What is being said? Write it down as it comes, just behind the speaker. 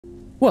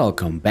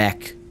Welcome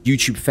back,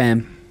 YouTube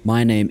fam.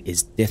 My name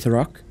is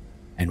Deathrock,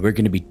 and we're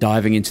going to be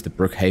diving into the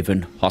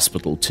Brookhaven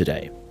Hospital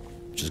today,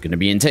 which is going to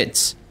be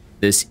intense.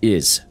 This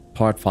is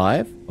part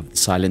 5 of the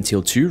Silent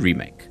Hill 2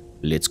 remake.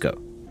 Let's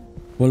go.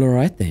 Well,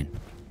 alright then.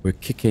 We're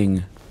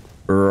kicking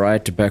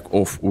right back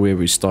off where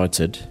we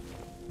started.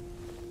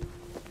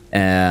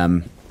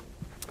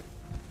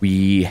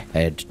 We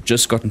had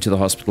just gotten to the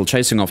hospital,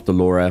 chasing after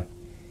Laura,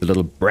 the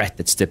little brat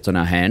that stepped on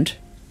our hand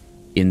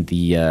in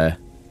the,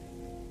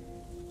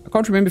 I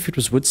can't remember if it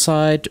was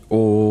Woodside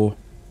or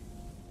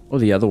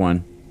the other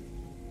one.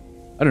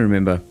 I don't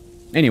remember.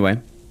 Anyway,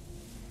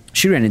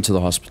 she ran into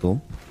the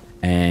hospital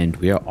and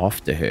we are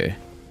after her.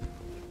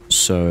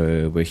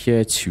 So we're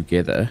here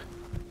together.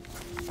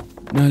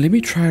 Now let me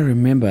try and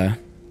remember.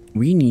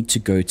 We need to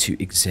go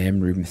to exam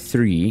room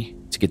 3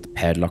 to get the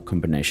padlock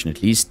combination.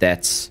 At least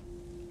that's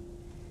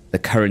the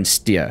current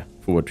steer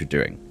for what we're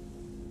doing.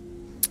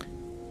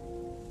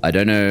 I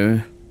don't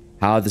know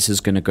how this is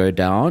going to go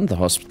down. The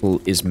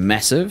hospital is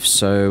massive,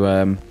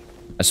 so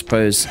I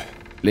suppose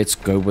let's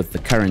go with the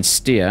current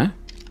steer.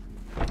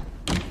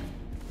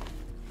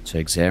 So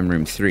exam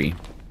room 3.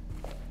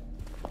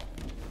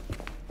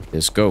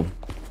 Let's go.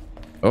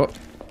 Oh,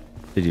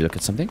 did he look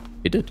at something?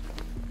 He did.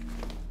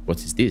 What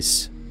is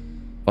this?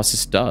 Was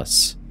ist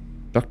das?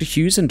 Dr.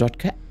 Hughes and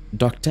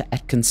Dr.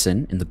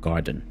 Atkinson in the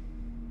garden.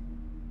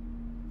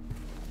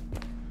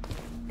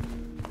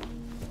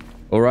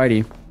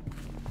 Alrighty.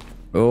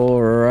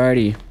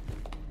 Alrighty.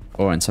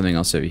 Oh, and something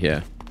else over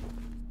here.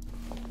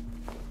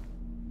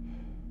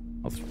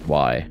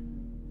 Why?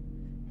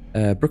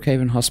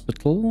 Brookhaven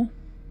Hospital.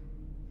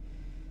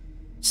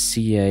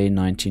 CA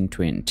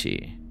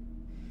 1920.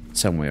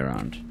 Somewhere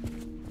around.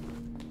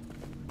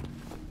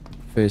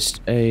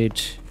 First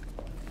aid.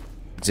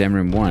 Exam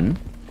room 1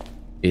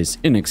 is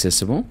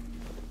inaccessible.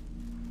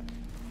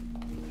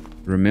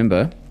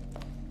 Remember,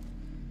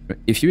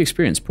 if you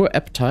experience poor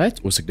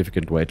appetite or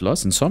significant weight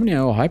loss,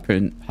 insomnia or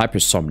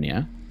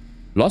hypersomnia,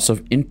 loss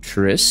of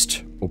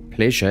interest or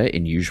pleasure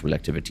in usual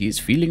activities,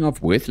 feeling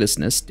of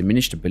worthlessness,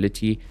 diminished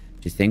ability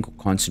to think or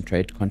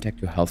concentrate, contact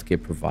your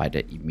healthcare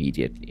provider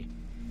immediately.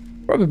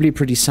 Probably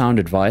pretty sound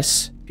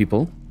advice,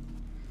 people.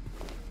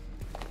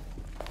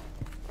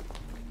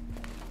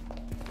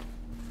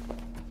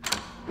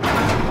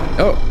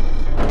 Oh.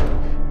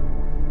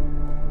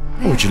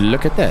 Oh, would you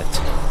look at that?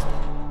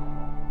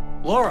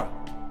 Laura!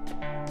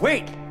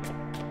 Wait!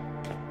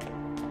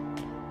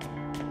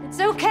 It's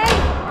okay.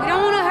 We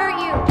don't want to hurt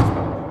you.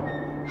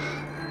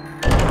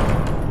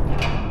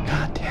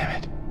 God damn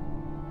it.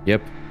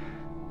 Yep.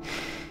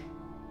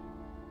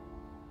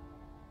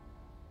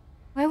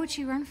 Why would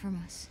she run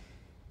from us?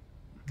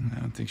 I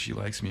don't think she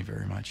likes me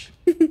very much.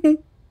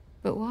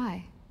 But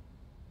why?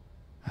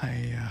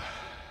 I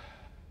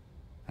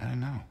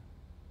don't know.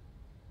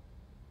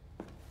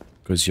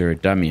 Because you're a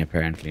dummy,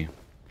 apparently.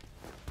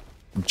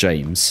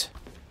 James.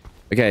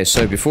 Okay,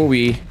 so before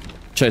we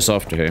chase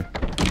after her,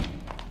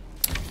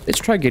 let's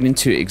try get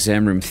into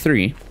exam room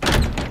 3.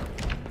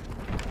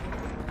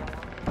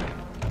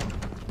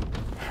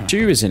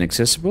 2 is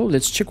inaccessible.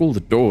 Let's check all the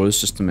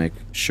doors just to make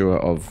sure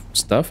of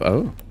stuff.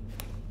 Oh.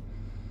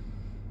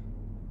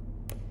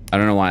 I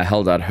don't know why I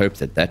held out hope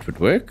that that would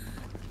work.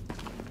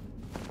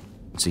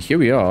 So here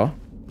we are.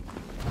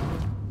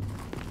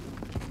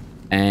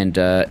 And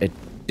it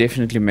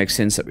definitely makes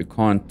sense that we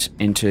can't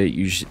enter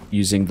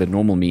using the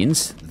normal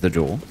means, the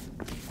door.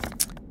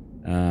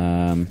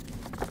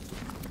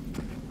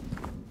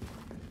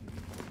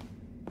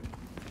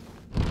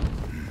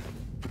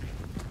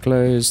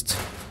 Closed.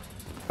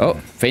 Oh,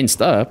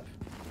 fenced up.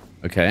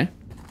 Okay.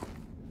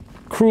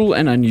 Cruel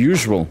and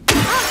unusual.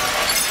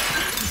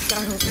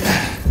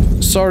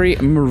 Sorry,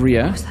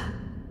 Maria.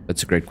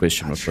 That's a great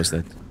question. What was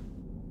that?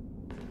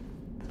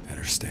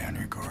 Better stay on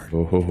your guard.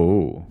 Oh ho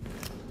ho.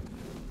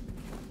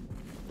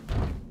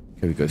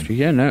 Can we go through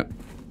here? No.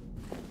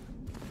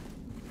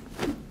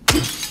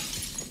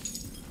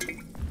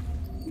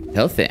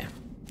 Healthy.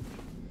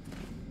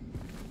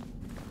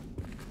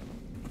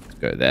 Let's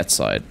go that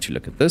side to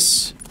look at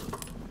this.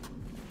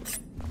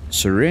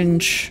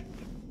 Syringe.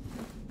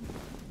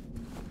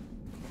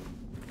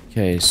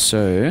 Okay,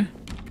 so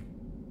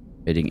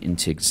heading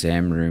into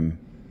exam room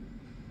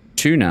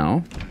 2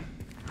 now.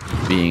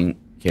 Being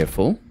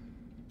careful.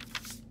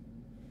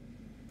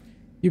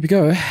 Here we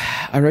go.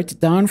 I wrote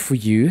it down for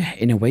you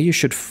in a way you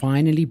should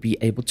finally be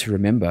able to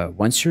remember.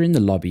 Once you're in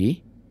the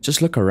lobby,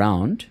 just look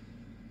around.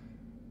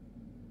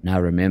 Now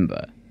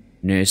remember,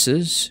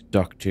 nurses,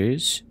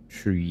 doctors,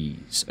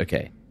 trees.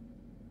 Okay.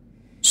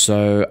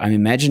 So I'm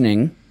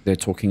imagining they're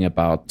talking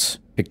about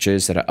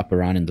pictures that are up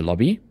around in the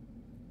lobby.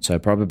 So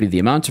probably the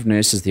amount of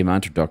nurses, the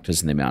amount of doctors,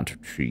 and the amount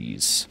of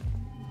trees.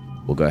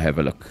 We'll go have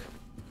a look.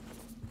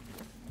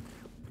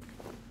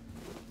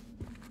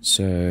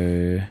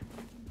 So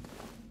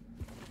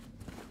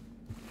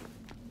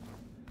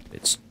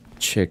let's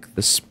check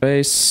the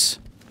space.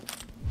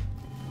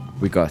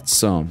 We got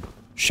some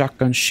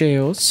shotgun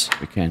shells.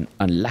 We can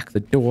unlock the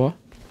door.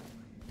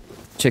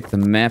 Check the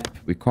map.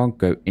 We can't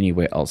go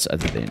anywhere else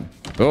other than...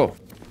 Oh!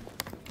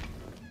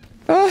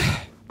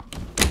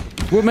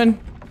 Woman,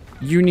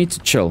 you need to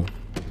chill.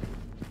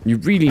 You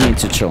really need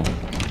to chill.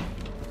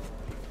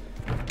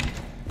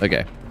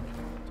 Okay.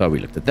 So we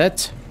looked at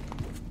that.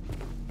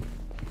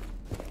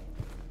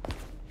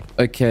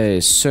 Okay,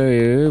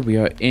 so we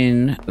are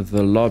in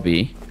the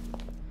lobby.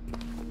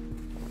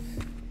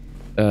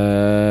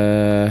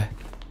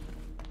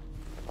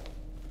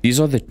 These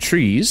are the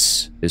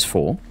trees. There's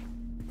 4.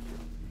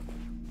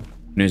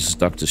 Nurses,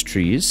 doctors,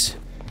 trees.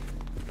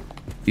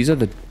 These are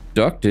the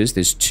doctors.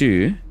 There's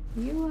 2.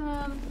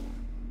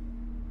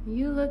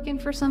 You looking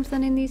for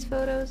something in these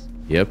photos?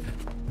 Yep.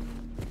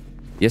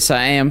 Yes,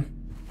 I am.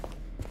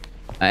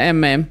 I am,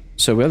 ma'am.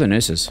 So where are the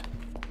nurses?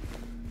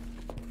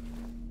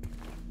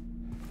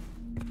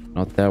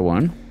 Not that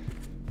one.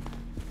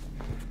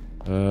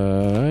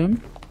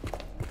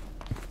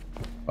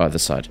 Other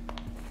side.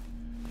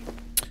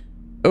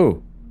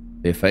 Oh,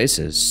 their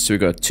faces. So we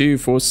got 2,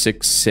 4,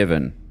 6,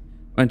 7.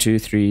 1, 2,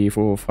 3,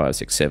 4, 5,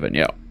 6, 7.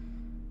 Yeah.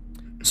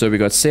 So we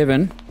got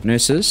 7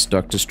 nurses,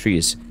 doctors,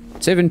 trees.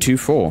 7, 2,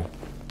 4.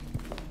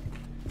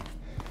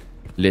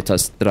 Let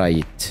us try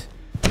it.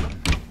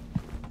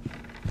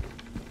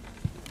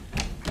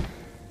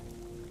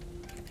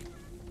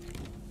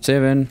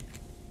 Seven,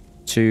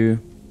 2,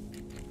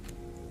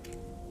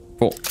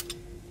 4.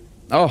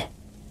 Oh.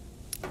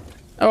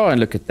 Oh, and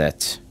look at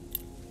that.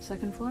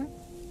 Second floor?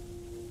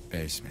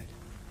 Basement.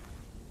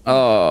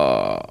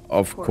 Oh,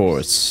 of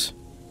course.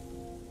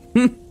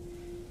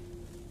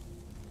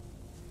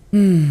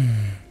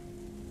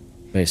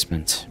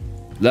 Basement.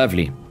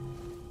 Lovely.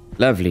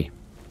 Lovely.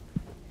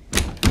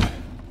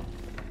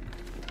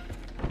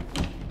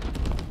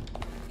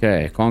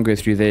 Okay, can't go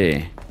through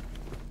there.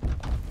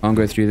 Can't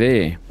go through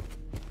there.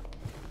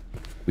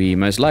 We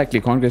most likely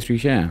can't go through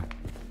here.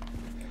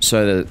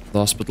 So the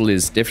hospital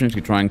is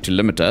definitely trying to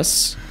limit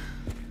us.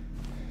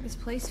 This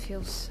place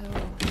feels so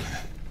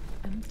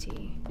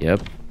empty.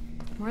 Yep.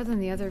 More than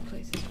the other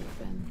places we've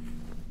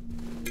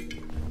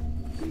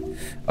been.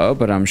 Oh,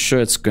 but I'm sure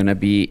it's gonna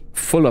be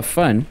full of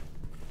fun.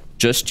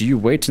 Just you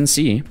wait and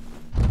see.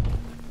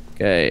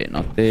 Okay,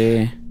 not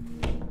there.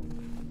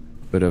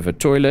 Bit of a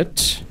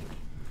toilet.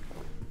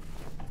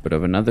 Bit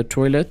of another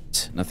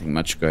toilet. Nothing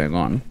much going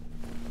on.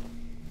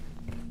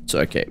 So,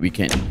 okay, we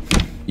can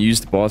use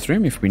the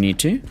bathroom if we need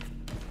to.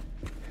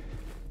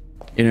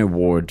 In a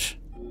ward.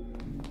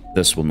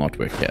 This will not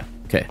work here.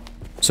 Okay,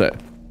 so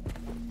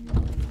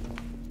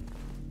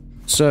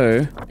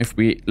if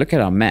we look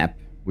at our map,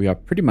 we are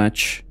pretty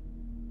much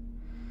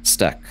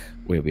stuck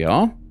where we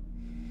are.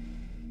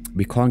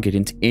 We can't get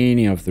into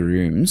any of the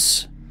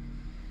rooms.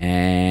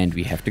 And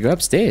we have to go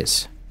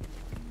upstairs.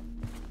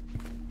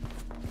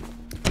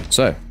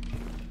 So,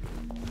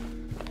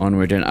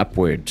 onward and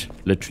upward,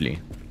 literally.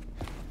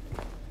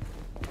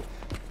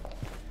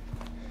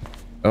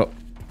 Oh.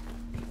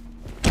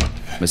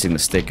 Missing the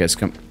staircase.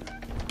 Come.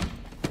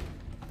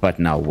 But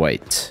now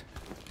wait.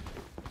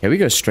 Okay, we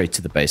go straight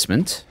to the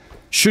basement.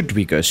 Should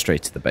we go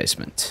straight to the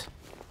basement?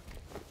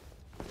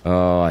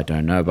 Oh, I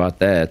don't know about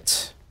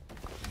that.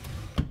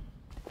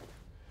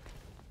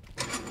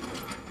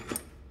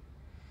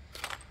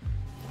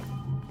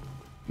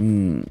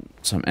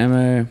 Some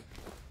ammo.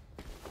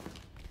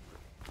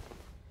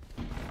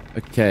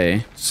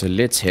 Okay, so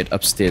let's head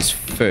upstairs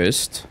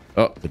first.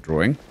 Oh, the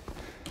drawing.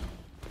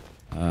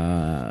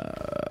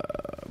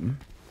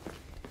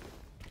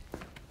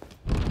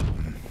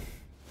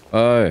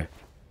 Oh.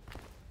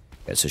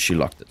 Okay, so she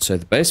locked it. So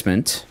the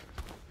basement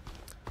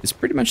is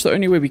pretty much the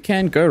only way we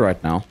can go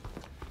right now.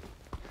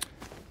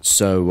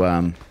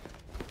 So,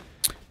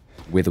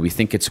 whether we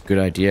think it's a good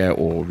idea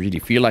or really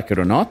feel like it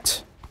or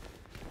not,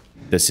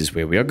 this is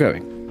where we are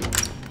going.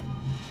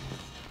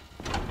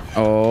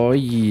 Oh,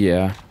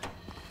 yeah.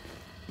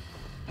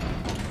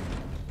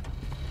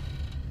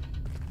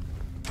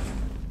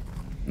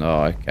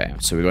 Oh, okay.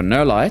 So we got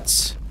no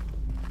lights.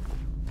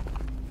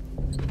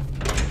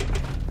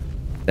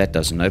 That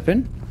doesn't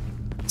open.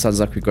 Sounds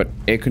like we've got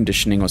air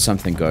conditioning or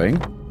something going.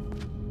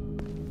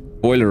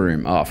 Boiler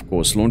room. Oh, of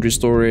course. Laundry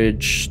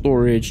storage,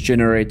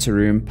 generator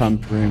room,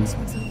 pump room.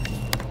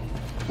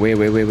 Where?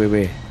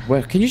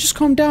 Well, can you just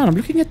calm down? I'm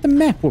looking at the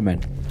map, woman.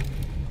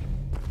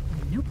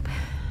 Nope.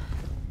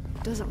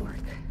 Doesn't work.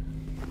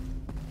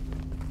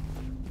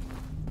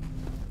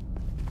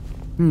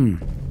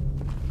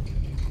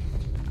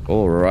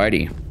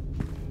 Alrighty.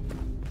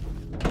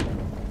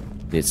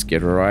 Let's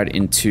get right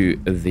into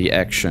the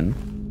action.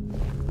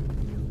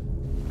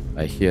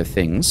 I hear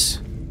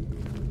things.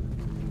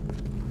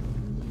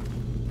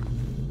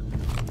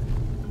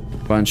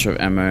 Bunch of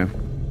ammo,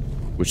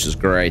 which is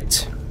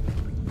great.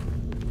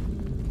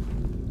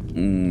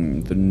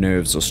 The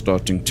nerves are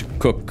starting to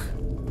cook.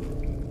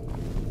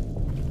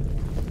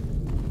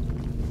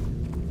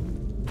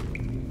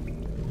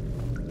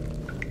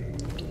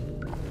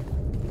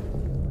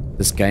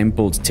 This game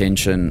builds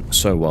tension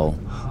so well.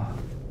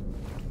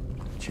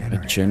 A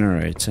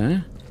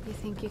generator? You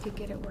think you could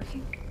get it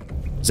working?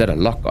 Is that a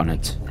lock on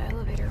it? The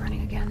elevator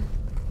running again.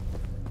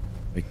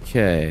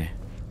 Okay.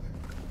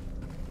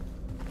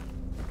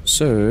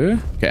 So,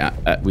 okay,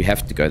 we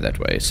have to go that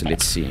way, so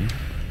let's see.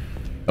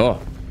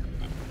 Oh,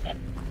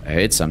 I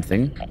heard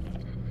something.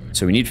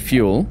 So we need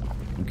fuel,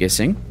 I'm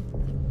guessing.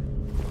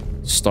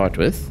 To start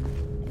with.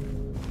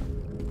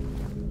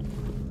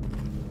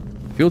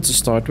 Fuel to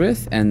start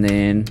with, and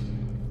then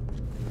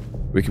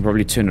we can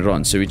probably turn it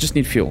on. So we just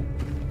need fuel.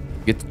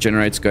 Get the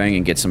generators going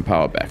and get some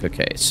power back.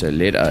 Okay, so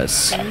let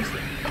us...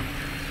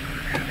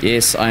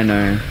 Yes, I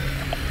know.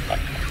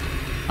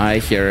 I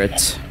hear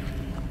it.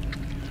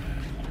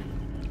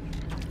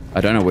 I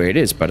don't know where it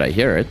is, but I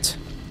hear it.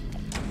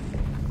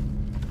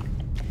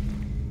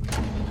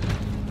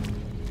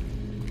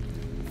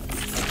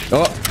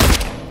 Oh!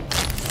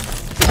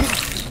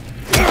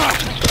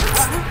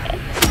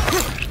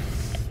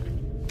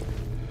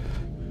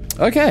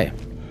 Okay.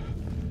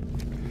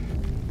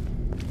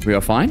 We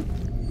are fine.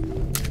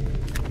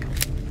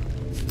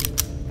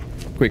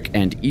 Quick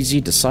and easy,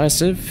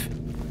 decisive.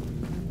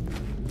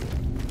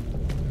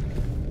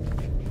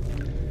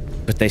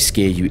 But they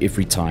scare you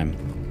every time.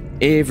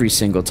 Every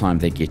single time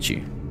they get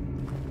you.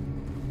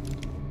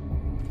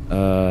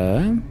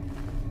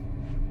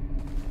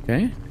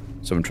 Okay.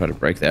 Someone try to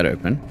break that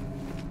open.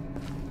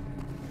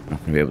 Not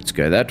gonna be able to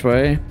go that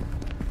way.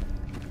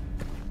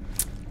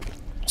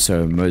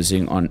 So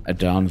moseying on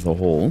down the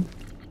hall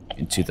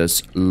into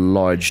this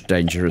large,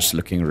 dangerous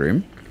looking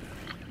room.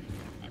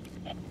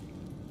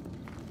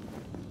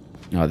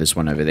 Oh, there's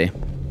one over there.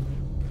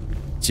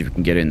 Let's see if we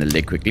can get her in the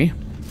leg quickly.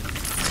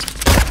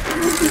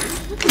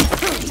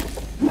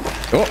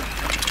 Oh!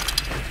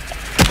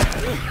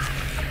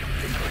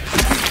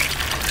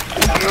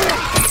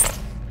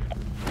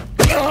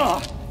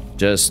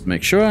 Just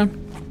make sure.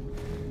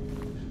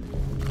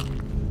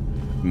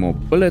 More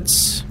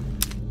bullets.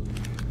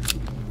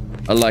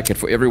 I like it.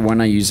 For every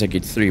one I use, I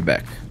get 3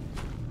 back.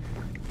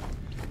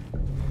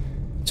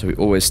 So we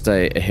always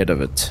stay ahead of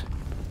it.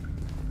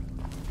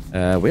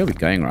 Where are we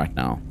going right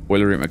now?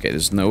 Boiler room. Okay,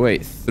 there's no way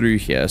through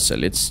here, so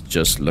let's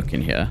just look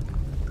in here.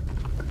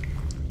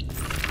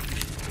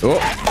 Oh!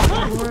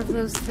 More of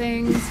those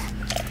things.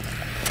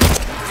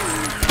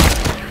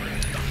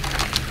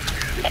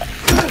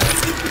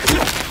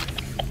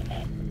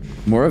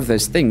 More of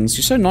those things.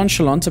 You're so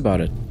nonchalant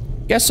about it.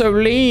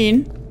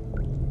 Gasoline!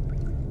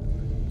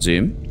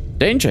 Zoom.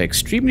 Danger.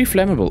 Extremely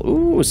flammable.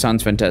 Ooh,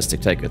 sounds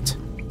fantastic. Take it.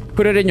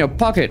 Put it in your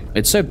pocket.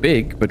 It's so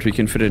big, but we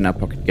can fit it in our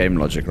pocket. Game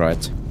logic,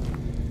 right?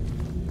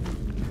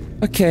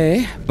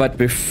 Okay, but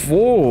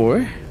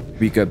before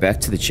we go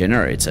back to the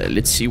generator,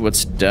 let's see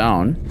what's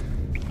down.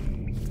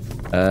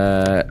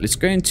 Let's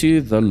go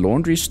into the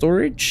laundry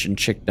storage and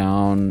check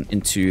down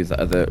into the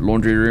other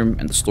laundry room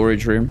and the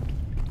storage room.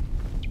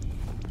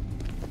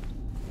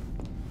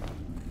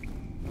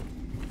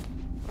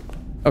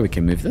 Oh, we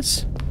can move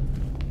this?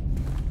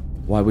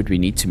 Why would we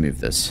need to move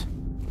this?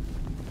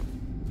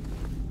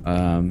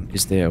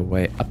 Is there a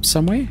way up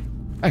somewhere?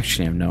 I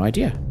actually have no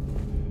idea.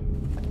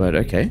 But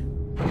okay.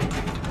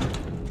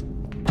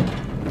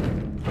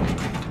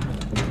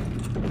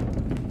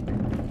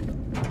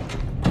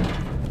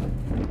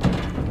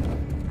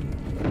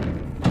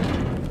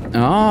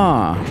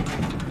 Ah.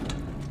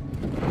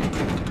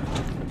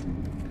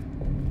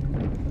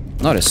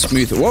 Not a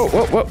smooth... Whoa,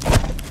 whoa, whoa.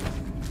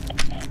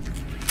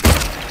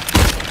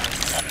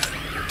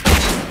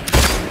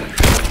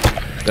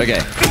 Okay.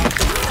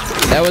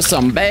 That was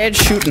some bad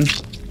shooting.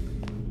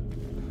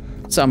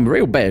 Some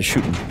real bad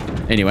shooting.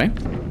 Anyway.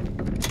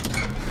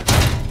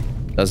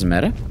 Doesn't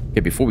matter. Okay,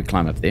 before we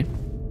climb up there,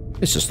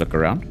 let's just look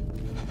around.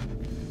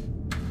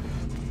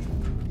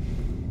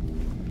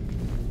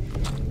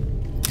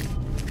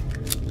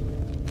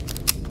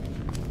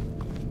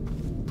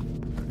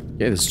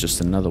 Okay, this is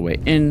just another way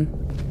in.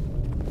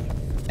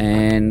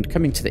 And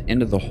coming to the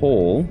end of the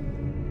hall,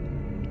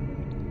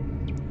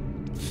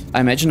 I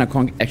imagine I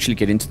can't actually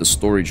get into the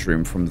storage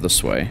room from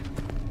this way.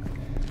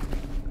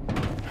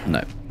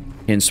 No.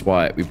 Hence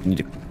why we need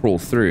to crawl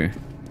through.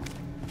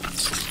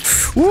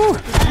 Woo!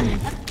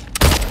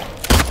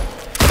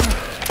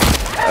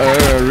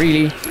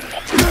 Really?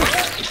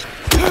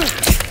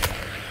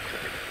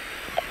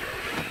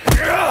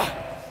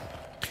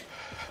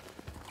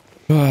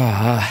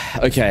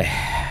 Okay.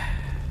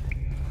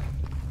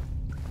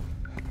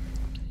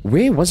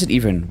 Where was it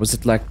even? Was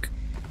it like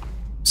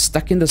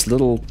stuck in this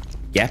little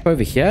gap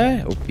over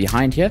here or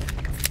behind here?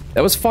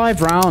 That was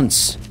 5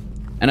 rounds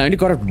and I only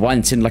got it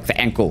once in like the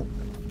ankle.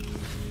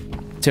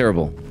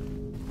 Terrible.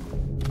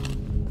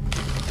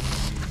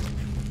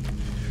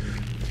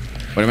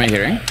 What am I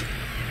hearing?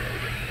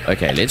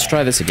 Okay, let's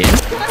try this again.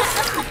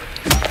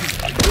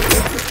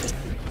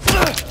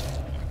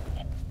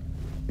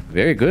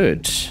 Very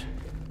good.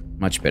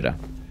 Much better.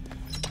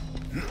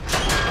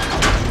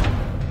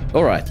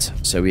 Alright,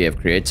 so we have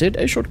created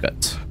a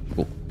shortcut.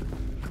 Cool.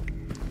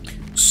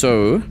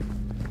 So,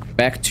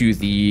 back to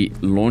the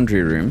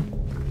laundry room.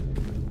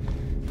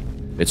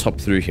 Let's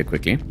hop through here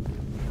quickly.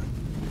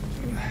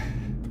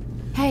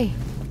 Hey.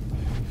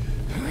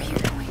 Where are you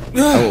going?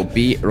 I will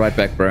be right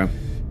back, bro.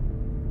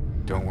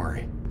 Don't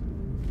worry.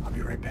 I'll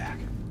be right back.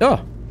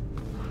 Oh.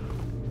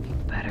 You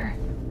better.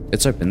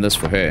 Let's open this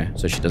for her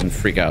so she doesn't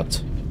freak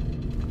out.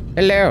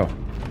 Hello.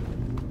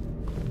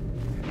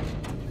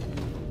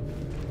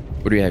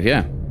 What do we have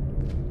here?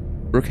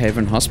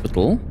 Brookhaven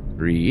Hospital.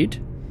 Read.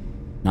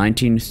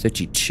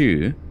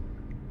 1932.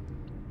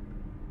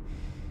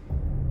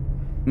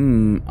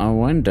 I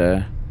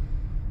wonder.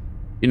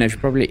 You know,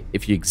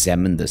 if you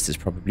examine this, there's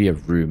probably a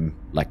room,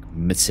 like,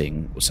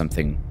 missing or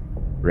something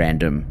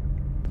random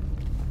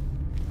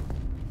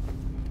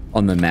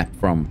on the map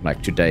from,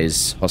 like,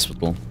 today's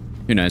hospital.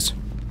 Who knows?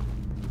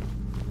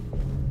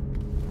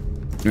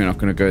 We're not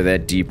going to go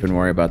that deep and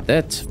worry about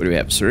that. What do we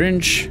have?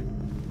 Syringe.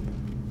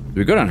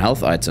 We're good on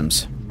health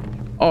items.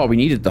 Oh, we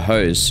needed the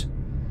hose.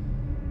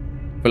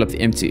 Fill up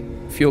the empty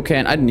fuel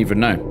can. I didn't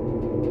even know.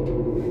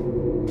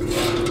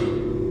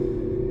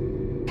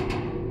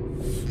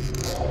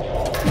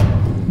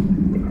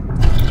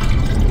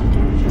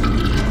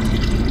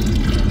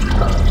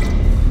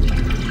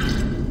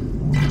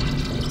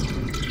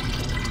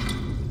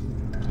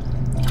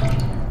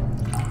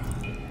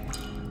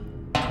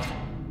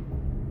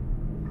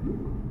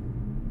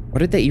 Why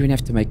did they even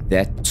have to make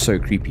that so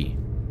creepy?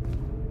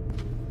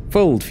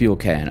 Filled fuel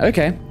can.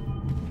 Okay.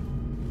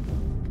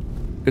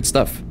 Good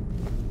stuff.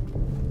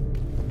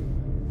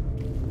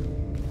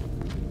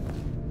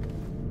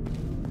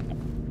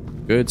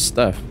 Good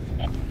stuff.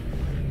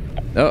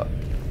 Oh.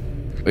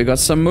 We got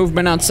some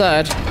movement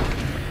outside.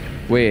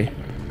 Where?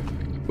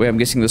 I'm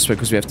guessing this way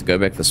because we have to go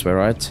back this way,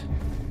 right?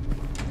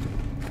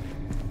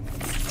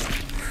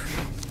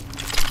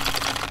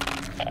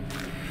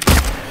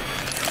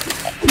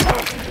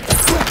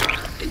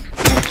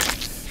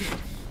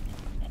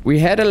 We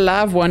had a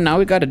live one, now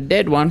we got a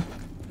dead one.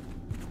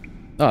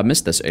 Oh, I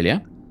missed this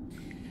earlier.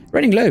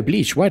 Running low,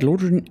 bleach, white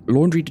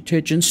laundry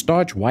detergent,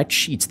 starch, white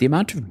sheets. The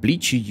amount of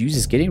bleach you use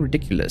is getting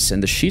ridiculous,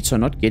 and the sheets are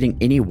not getting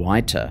any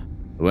whiter.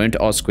 I won't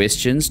ask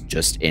questions,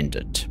 just end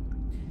it.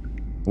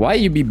 Why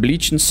you be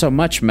bleaching so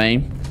much,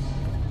 man?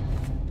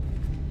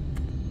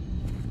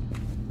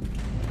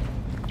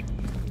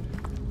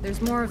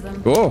 There's more of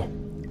them. Oh.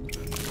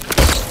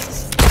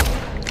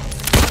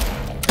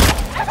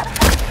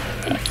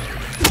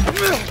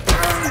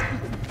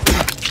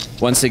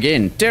 Once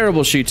again,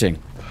 terrible shooting.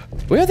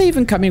 Where are they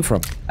even coming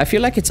from? I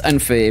feel like it's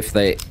unfair if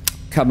they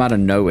come out of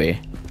nowhere.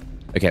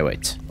 Okay,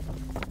 wait.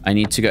 I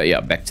need to go, yeah,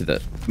 back to the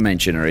main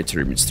generator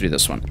room. It's through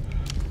this one.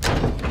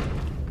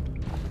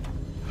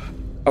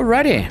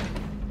 Alrighty.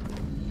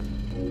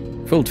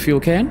 Filled fuel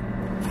can.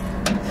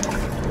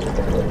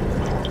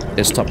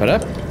 Let's top it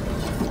up.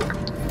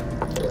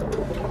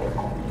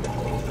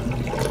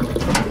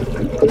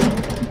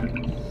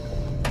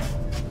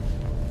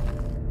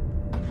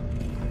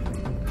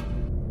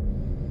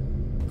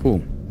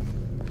 Cool.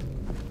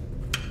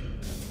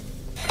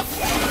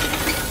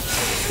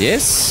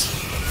 Yes.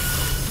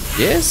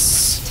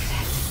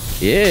 Yes.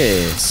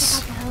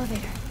 Yes.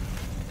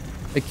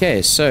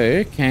 Okay,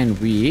 so can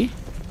we...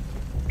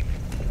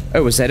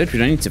 Oh, was that it? We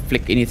don't need to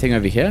flick anything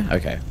over here?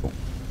 Okay, cool.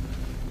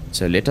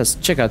 So let us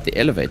check out the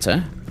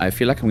elevator. I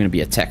feel like I'm going to be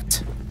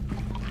attacked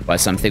by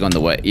something on the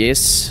way.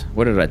 Yes.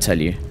 What did I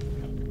tell you?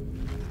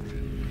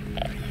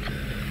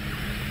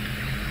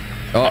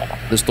 Oh,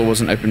 this door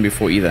wasn't open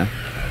before either.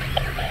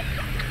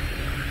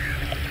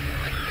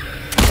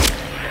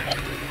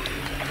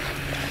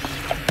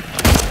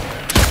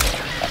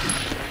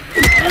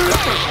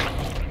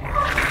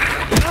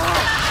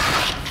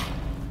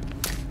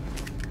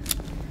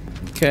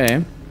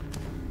 Okay.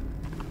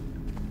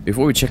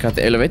 Before we check out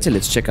the elevator,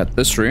 let's check out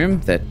this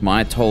room that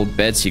might hold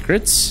bad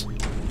secrets.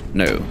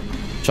 No.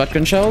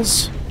 Shotgun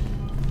shells?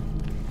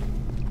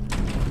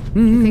 I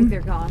think they're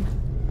gone.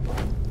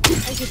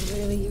 I could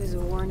really use a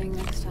warning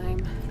next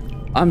time.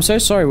 I'm so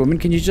sorry, woman.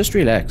 Can you just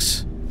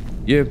relax?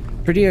 You're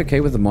pretty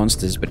okay with the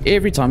monsters, but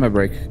every time I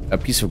break a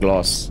piece of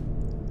glass,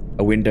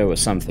 a window or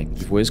something,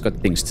 you've always got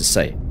things to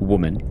say.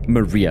 Woman.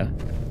 Maria.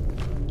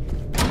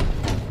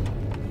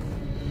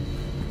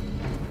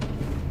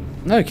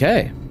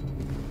 Okay.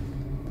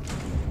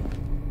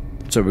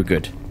 So we're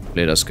good.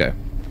 Let us go.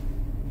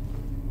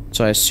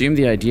 So I assume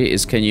the idea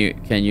is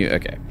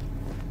okay.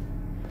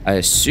 I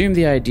assume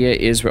the idea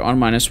is we're on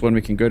 -1,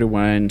 we can go to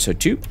 1, so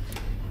 2.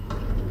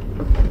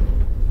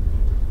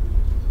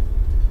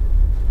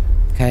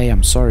 Okay,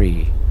 I'm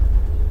sorry.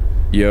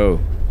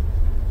 Yo.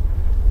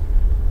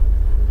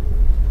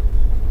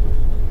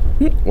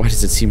 Why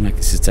does it seem like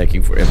this is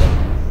taking forever?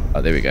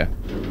 Oh, there we go.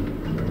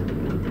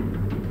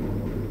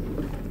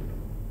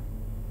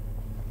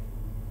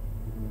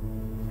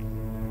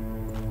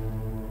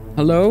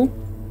 Hello?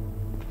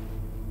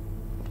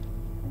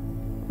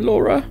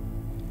 Laura?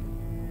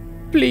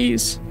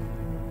 Please.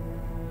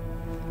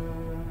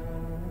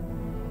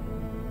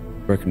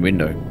 Broken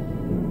window.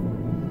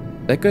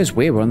 That goes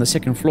where? We're on the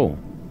 2nd floor.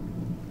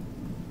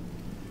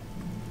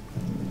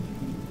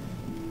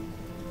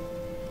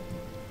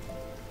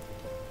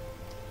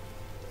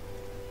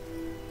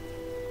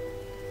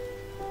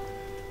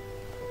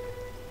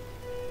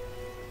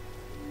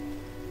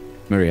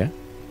 Maria?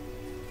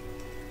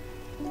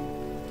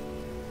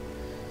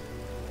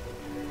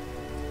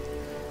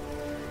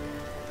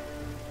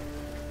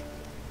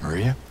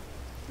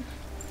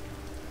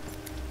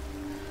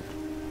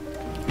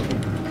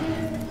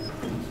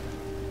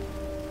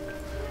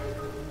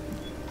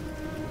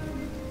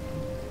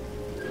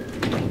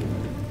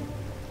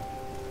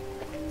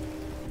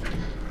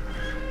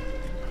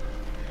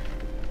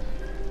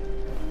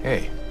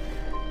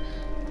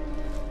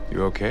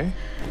 okay?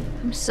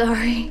 I'm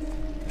sorry.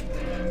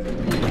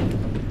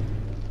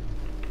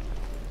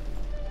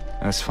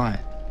 That's fine.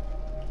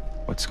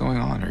 What's going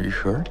on? Are you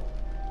hurt?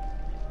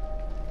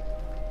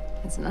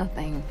 It's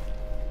nothing.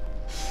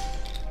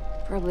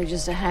 Probably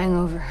just a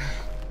hangover.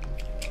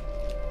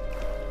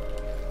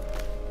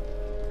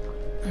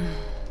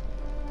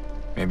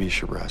 Maybe you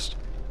should rest.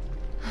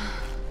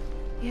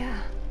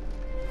 Yeah.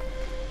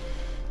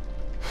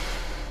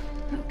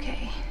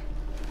 Okay.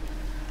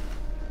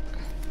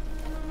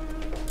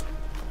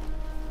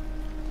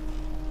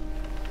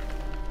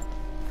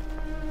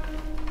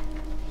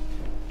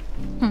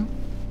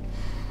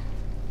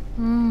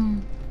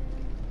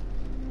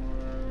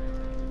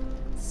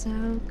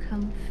 So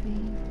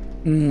comfy.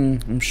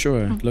 I'm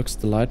sure. It looks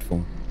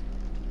delightful.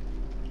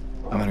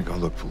 I'm gonna go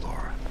look for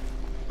Laura.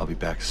 I'll be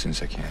back as soon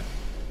as I can.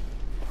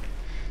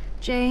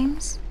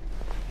 James?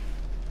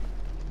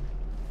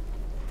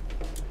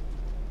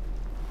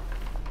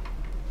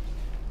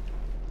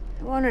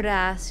 I wanted to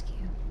ask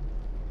you.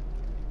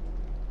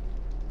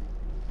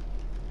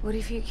 What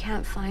if you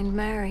can't find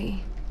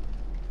Mary?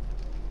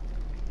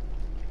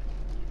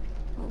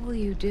 What will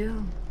you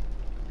do?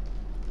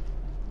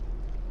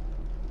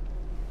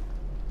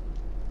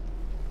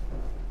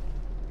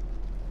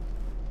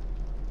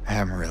 I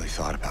haven't really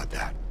thought about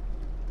that.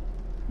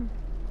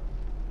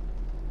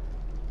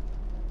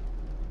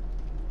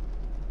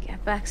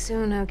 Get back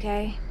soon,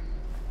 okay?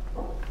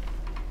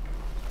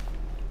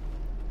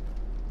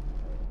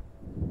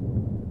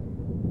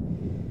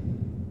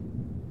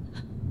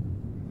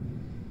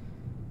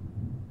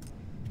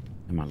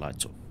 And my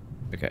lights off.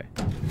 Okay.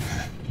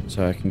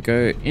 So I can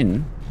go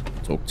in,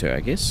 talk to her, I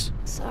guess.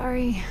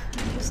 Sorry,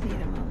 I just need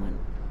a moment.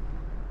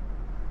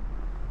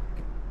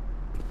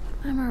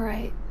 I'm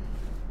alright.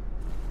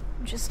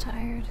 I'm just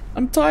tired.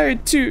 I'm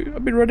tired too.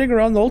 I've been running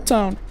around the whole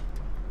town.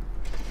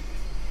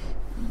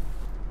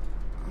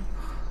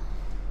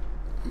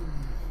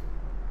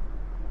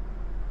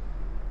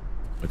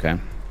 Okay.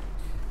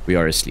 We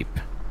are asleep.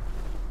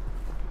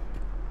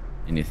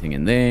 Anything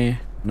in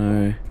there?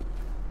 No.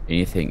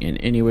 Anything in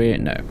anywhere?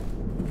 No.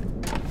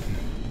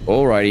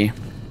 Alrighty.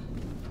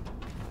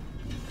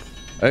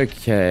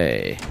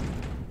 Okay.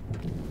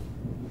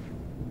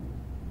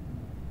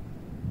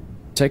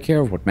 Take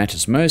care of what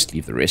matters most.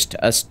 Leave the rest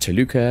to us.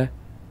 Toluca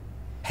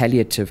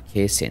Palliative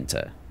Care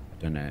Center.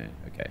 I don't know.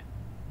 Okay.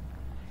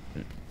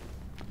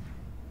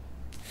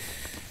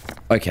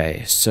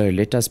 Okay, so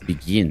let us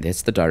begin.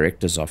 That's the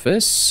director's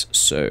office.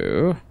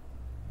 So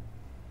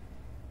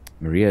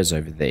Maria's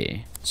over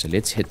there. So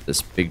let's hit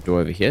this big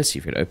door over here, see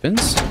if it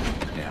opens.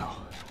 Now,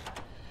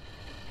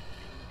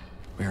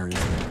 where is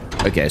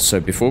it? Okay, so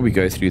before we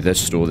go through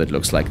this door that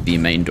looks like the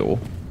main door,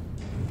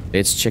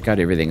 let's check out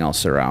everything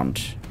else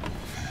around.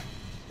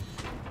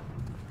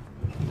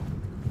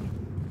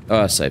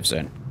 Oh, safe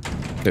zone.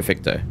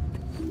 Perfecto.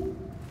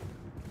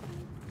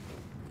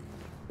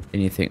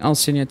 Anything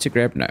else in here to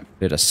grab? No.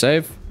 Let us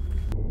save.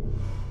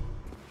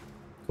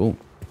 Cool.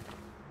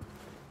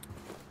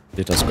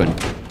 Let us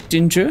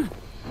continue.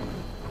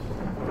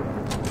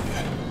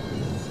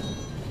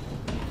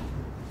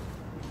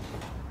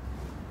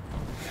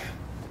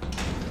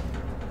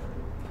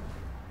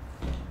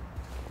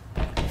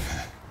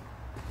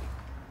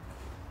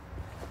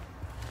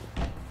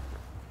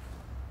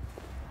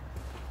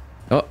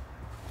 Oh.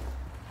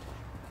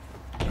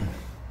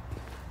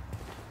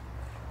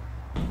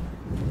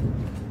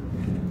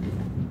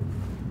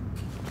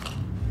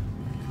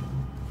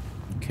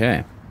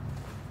 Okay.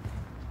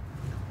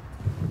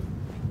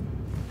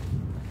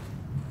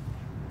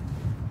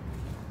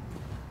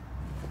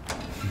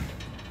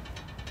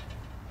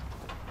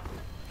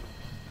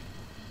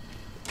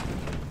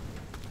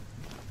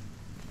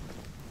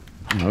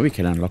 Now we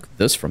can unlock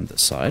this from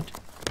this side,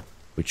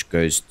 which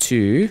goes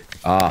to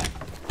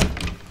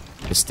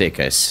the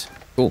staircase.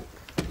 Cool.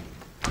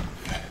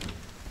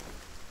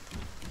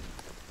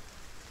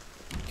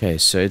 Okay,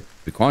 so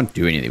we can't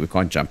do anything. We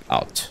can't jump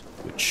out,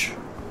 which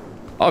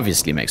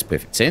obviously makes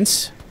perfect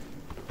sense.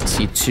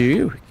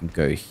 C2, we can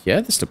go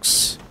here. This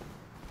looks...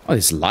 Oh,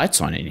 there's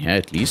lights on in here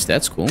at least.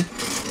 That's cool.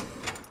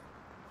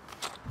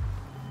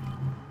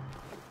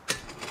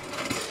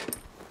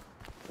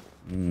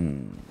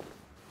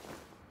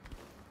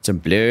 Some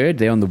blurred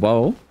there on the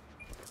wall.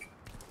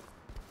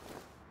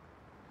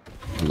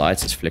 The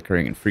lights is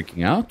flickering and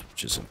freaking out,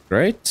 which isn't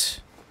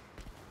great.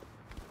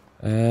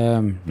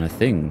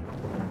 Nothing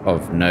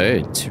of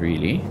note,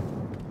 really,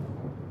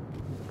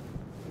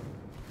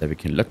 that we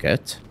can look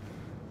at.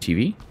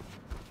 TV.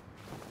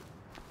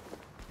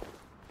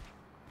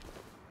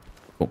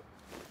 Cool.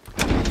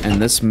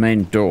 And this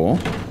main door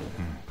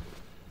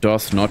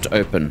doth not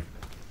open.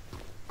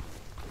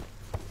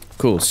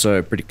 Cool,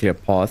 so pretty clear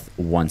path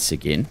once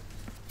again.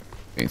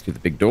 Going through the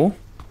big door.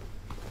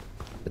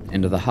 At the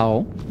end of the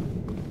hall.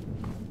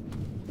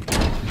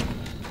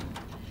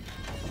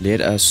 Let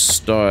us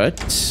start.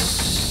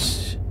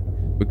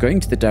 We're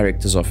going to the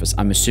director's office.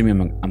 I'm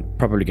assuming I'm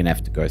probably going to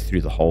have to go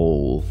through the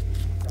whole...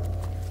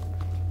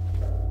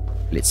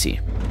 Let's see.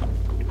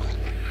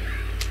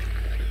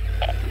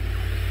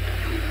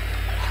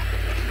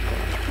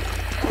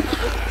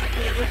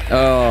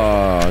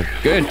 Oh,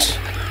 good.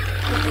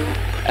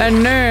 A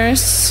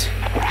nurse.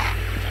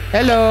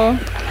 Hello.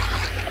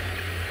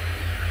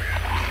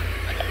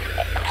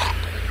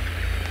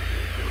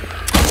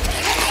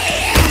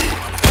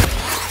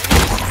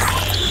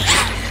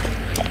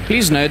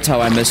 Please note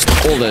how I missed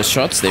all those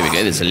shots. There we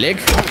go. There's a leg.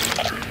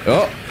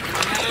 Oh.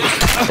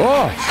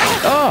 Oh.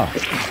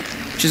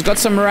 Oh. She's got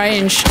some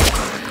range.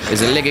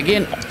 There's a leg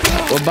again.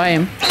 We'll buy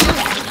him.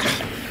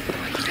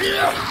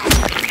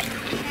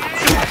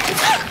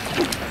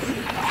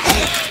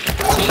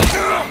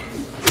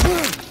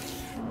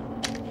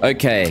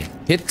 Okay.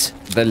 Hit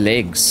the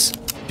legs,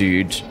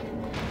 dude.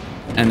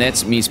 And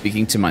that's me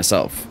speaking to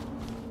myself.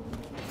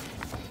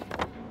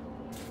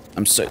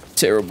 I'm so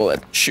terrible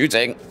at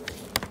shooting.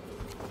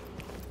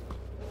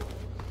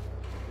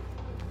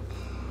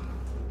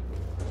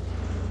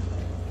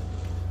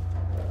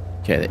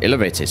 Okay, the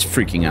elevator is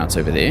freaking out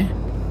over there.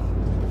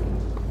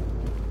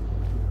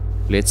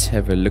 Let's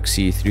have a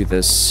look-see through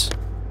this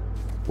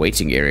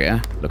waiting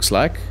area, looks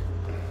like.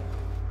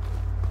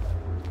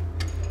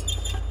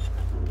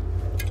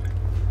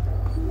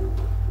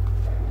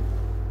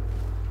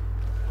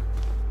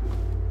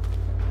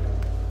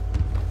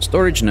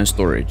 Storage, no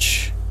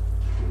storage.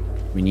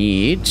 We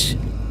need...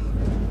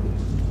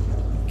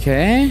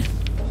 Okay.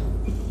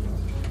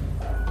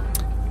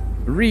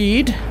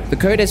 Read. The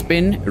code has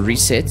been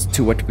reset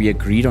to what we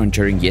agreed on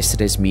during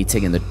yesterday's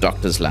meeting in the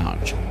doctor's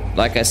lounge.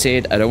 Like I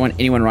said, I don't want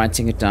anyone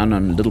writing it down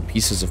on little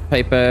pieces of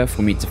paper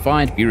for me to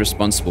find. Be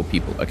responsible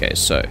people. Okay,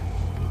 so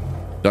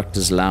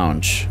doctor's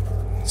lounge.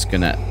 It's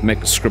gonna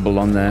make a scribble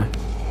on there.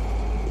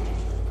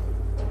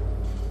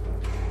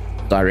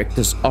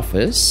 Director's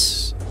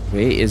office.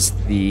 Where is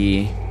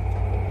the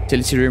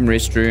utility room,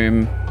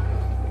 restroom,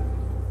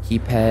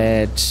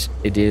 keypad?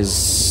 It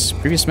is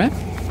previous map.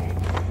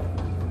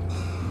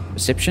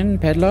 Reception,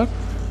 padlock,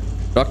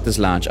 doctor's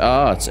lounge.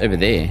 Oh, it's over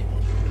there.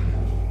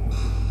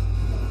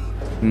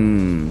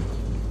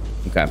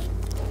 Okay.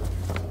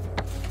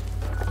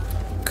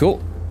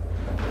 Cool.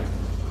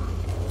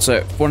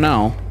 So for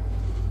now,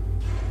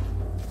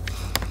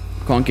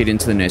 can't get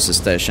into the nurse's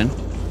station.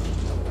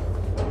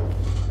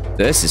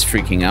 This is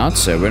freaking out,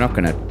 so we're not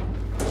gonna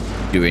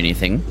do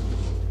anything.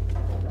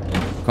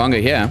 Can't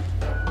go here.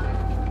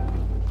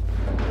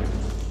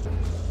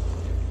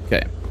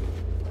 Okay.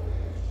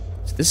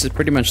 So this is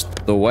pretty much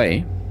the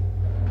way.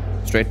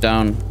 Straight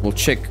down. We'll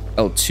check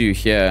L2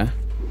 here.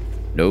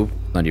 No,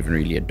 not even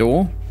really a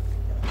door.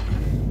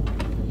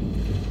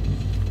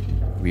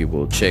 We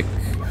will check.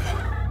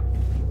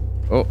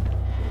 Oh,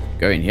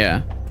 go in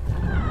here.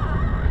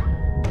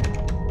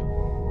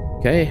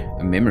 Okay,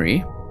 a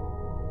memory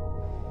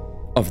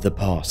of the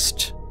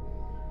past.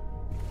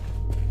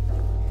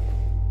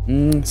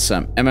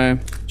 Some ammo,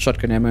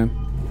 shotgun ammo.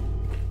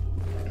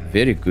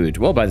 Very good.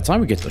 Well, by the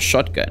time we get the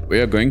shotgun, we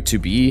are going to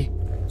be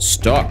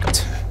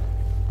stocked.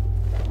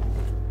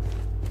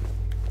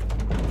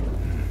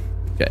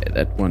 Okay,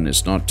 that one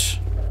is not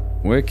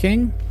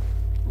working.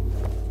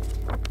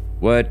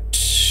 What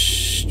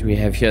do we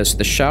have here? So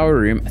the shower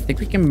room. I think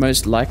we can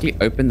most likely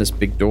open this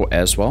big door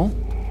as well.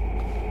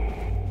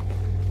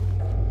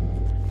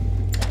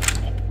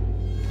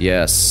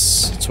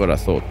 Yes, that's what I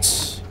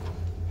thought.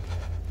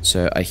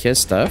 So I hear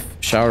stuff.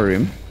 Shower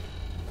room.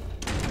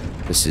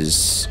 This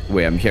is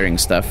where I'm hearing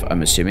stuff,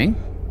 I'm assuming.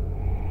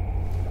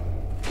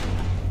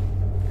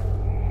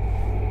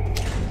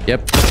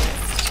 Yep.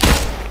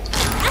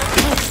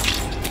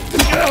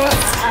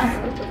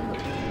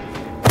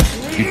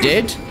 You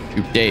dead?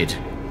 You dead.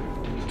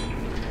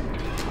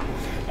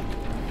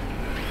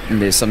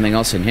 And there's something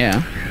else in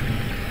here.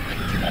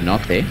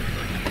 Not there.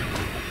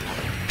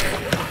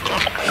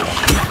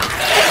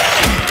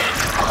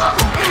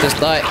 Just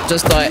die.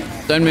 Just die.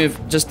 Don't move.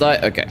 Just die.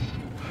 Okay.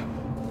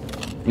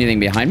 Anything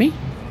behind me?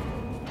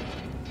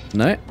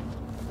 No.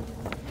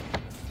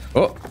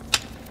 Oh.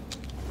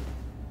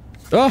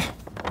 Oh.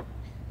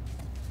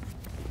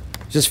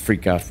 Just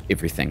freak out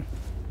everything.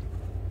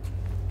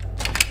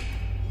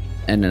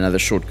 And another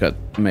shortcut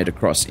made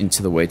across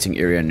into the waiting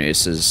area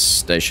nurse's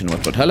station.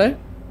 What? Hello?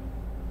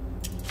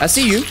 I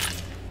see you.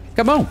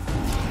 Come on.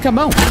 Come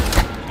on.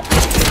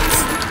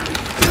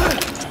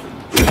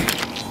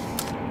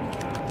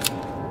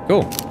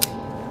 Cool.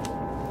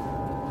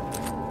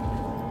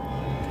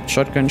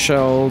 Shotgun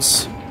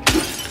shells.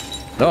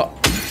 Oh.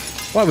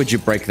 Why would you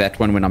break that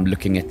one when I'm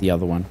looking at the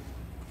other one?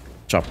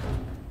 Chop.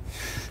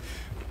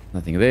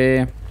 Nothing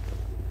there.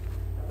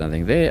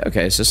 Nothing there.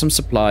 Okay, so some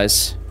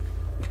supplies.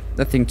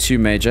 Nothing too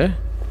major.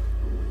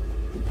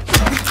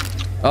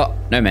 Oh,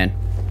 no man.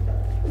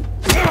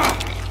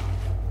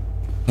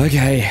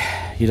 Okay.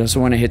 He doesn't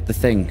want to hit the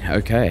thing.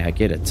 Okay, I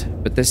get it.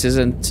 But this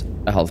isn't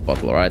a health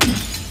bottle, right?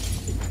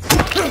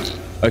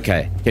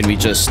 Okay, can we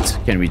just...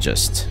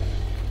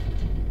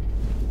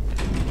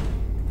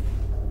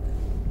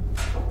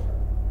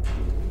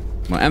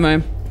 More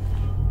ammo.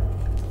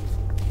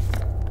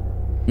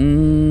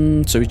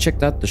 So we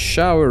checked out the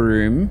shower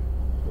room.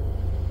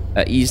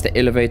 Ease the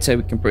elevator.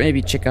 We can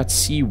maybe check out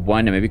C1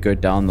 and maybe go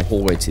down the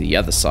hallway to the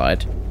other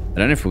side. I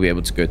don't know if we'll be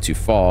able to go too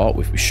far,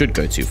 or if we should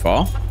go too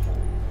far.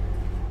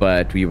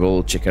 But we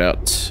will check it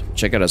out.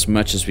 Check out as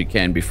much as we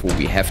can before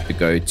we have to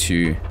go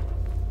to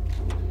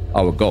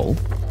our goal.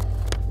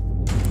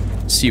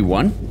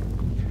 C1.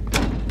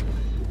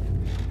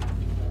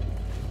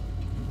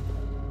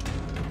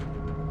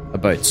 A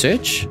boat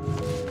search.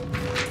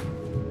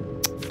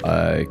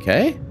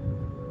 Okay.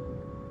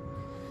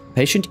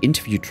 Patient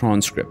interview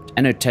transcript.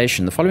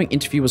 Annotation. The following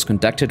interview was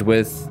conducted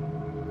with...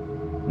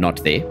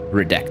 Not there.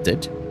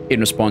 Redacted. In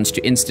response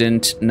to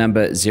incident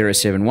number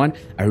 071.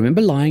 I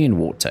remember lying in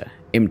water.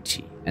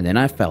 Empty. And then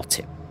I felt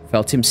him.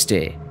 Felt him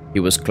stare. He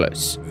was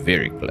close.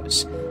 Very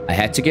close. I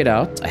had to get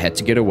out. I had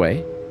to get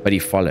away. But he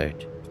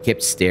followed. He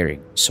kept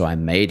staring. So I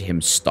made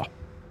him stop.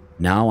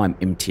 Now I'm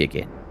empty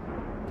again.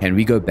 Can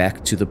we go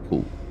back to the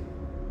pool?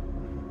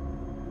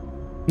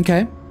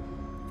 Okay.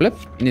 Flip.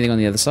 Anything on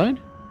the other side?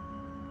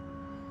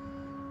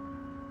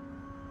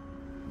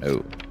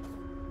 No.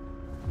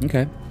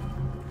 Okay.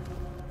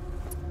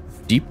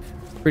 Deep.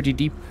 Pretty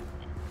deep.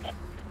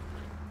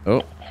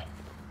 Oh.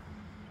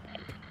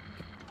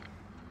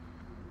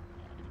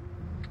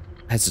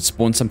 Has it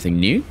spawned something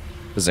new?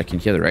 Because I can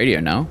hear the radio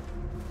now.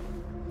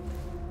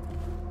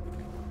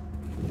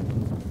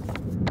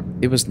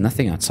 There was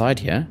nothing outside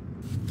here.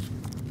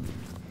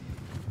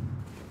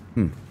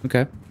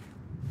 Okay.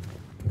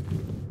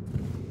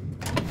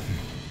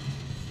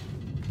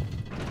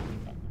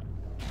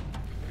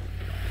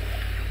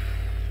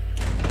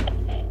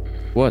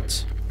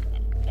 What?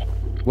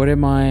 What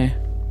am I...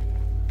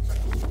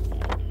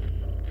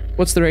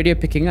 What's the radio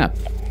picking up?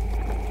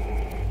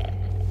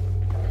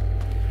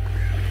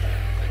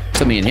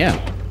 Something in here.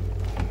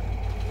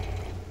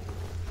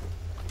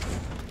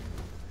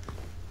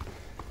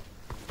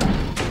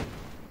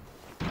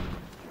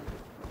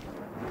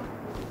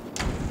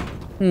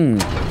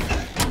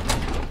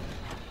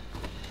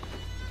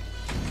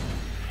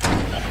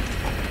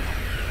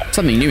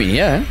 Something new in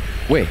here.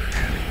 Where?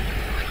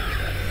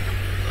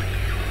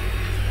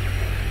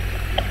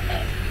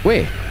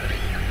 Where?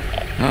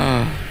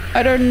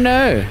 I don't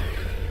know.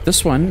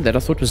 This one that I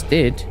thought was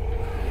dead.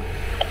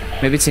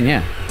 Maybe it's in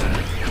here.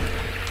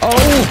 Oh!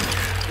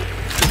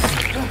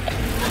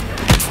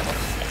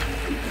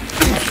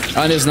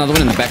 Oh, there's another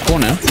one in the back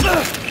corner.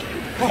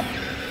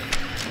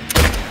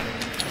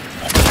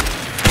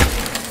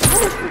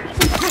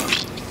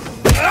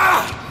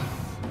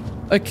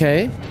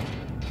 Okay.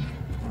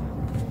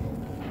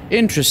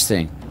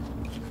 Interesting.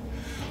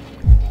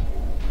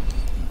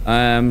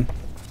 I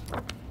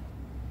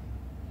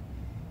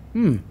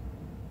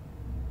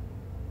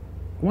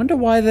wonder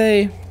why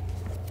they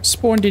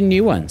spawned in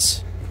new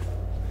ones.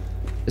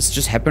 Does it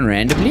just happen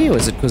randomly, or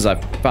is it because I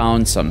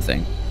found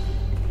something?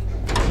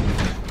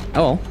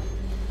 Oh well.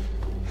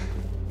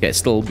 Okay,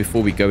 still,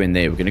 before we go in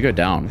there, we're gonna go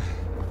down.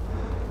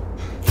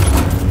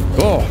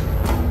 Oh!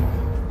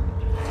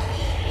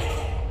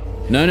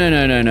 No, no,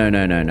 no, no, no,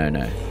 no, no, no,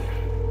 no.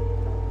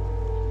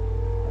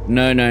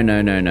 No, no,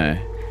 no, no, no.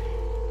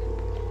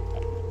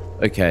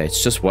 Okay,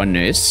 it's just one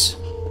nurse.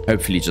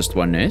 Hopefully just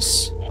one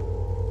nurse.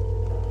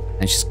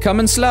 And she's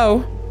coming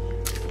slow.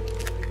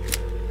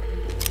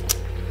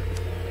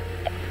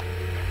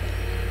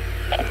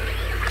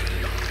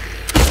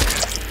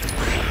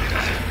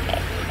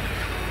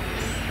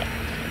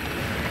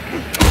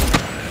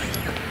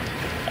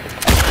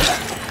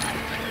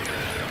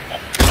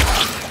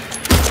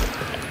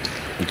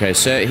 Okay,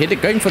 so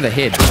going for the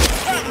head.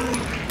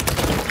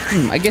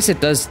 I guess it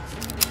does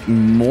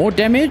more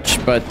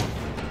damage, but...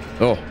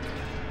 Oh,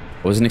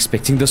 I wasn't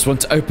expecting this one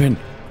to open.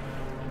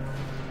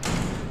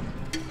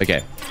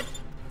 Okay,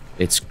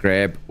 let's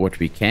grab what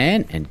we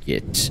can and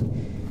get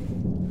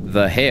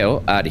the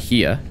hell out of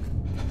here.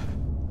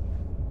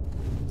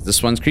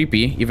 This one's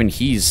creepy. Even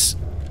he's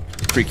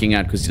freaking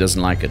out because he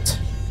doesn't like it.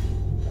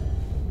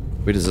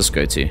 Where does this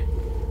go to?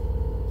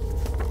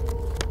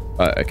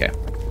 Oh, okay.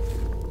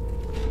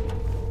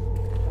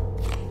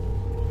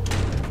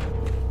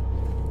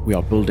 We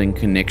are building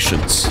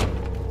connections.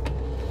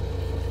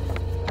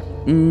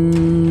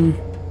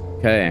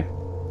 Okay.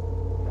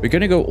 We're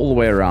gonna go all the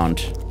way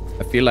around.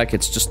 I feel like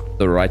it's just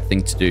the right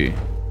thing to do.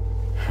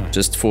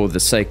 Just for the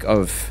sake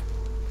of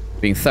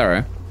being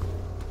thorough.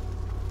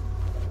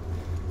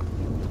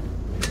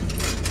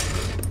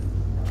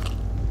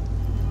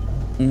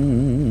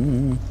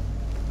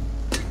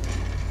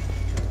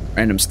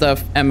 Random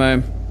stuff.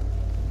 Ammo.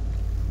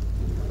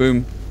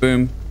 Boom.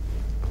 Boom.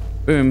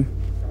 Boom.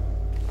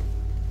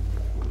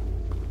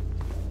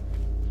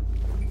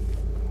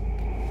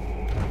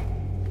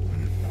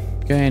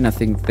 Okay,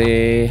 nothing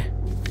there.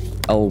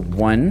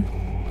 L1.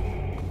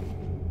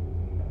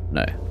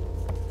 No.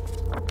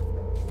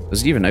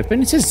 Does it even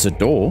open? It says it's a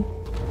door.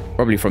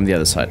 Probably from the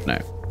other side. No.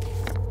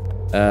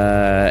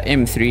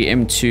 M3,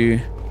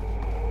 M2.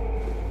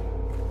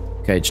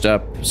 Caged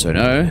up, so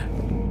no.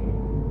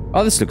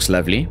 Oh, this looks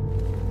lovely.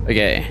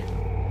 Okay.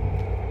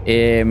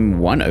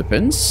 M1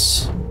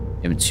 opens.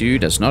 M2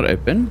 does not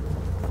open.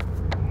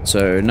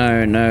 So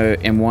no, no,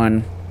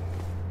 M1.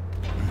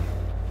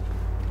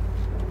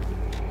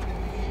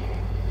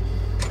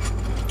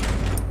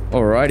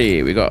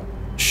 Alrighty, we got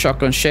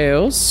shotgun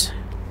shells.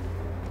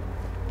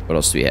 What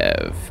else do we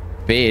have?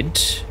 Bed.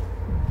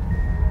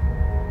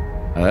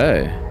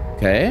 Oh,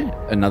 okay.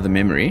 Another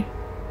memory.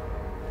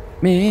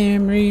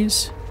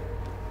 Memories.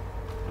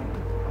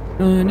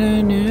 No,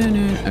 no, no,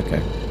 no.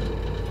 Okay.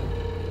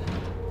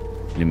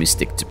 Let me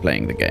stick to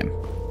playing the game.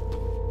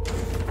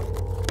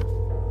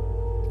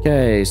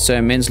 Okay, so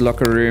men's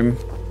locker room.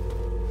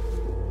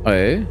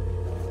 Oh.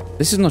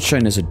 This is not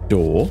shown as a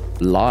door.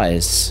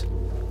 Lies.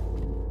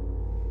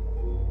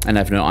 And I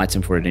have no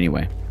item for it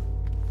anyway.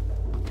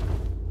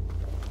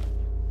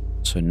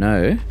 So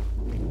no.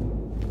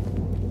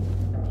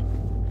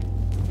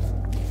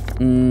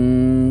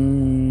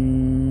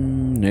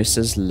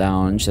 Nurse's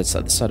lounge. That's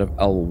at the side of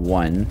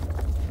L1.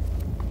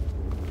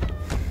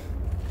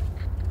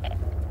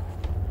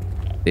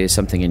 There's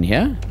something in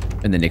here.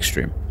 In the next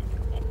room.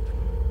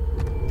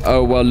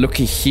 Oh, well,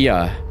 looky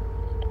here.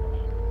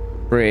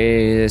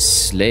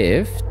 Press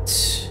left.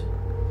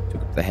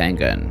 Took up the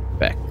handgun.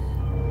 Back.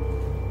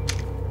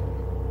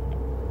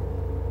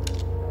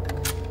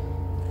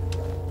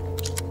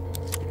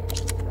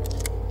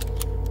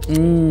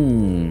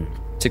 Mmm.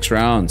 6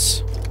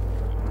 rounds.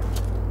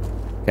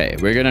 Okay,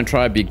 we're gonna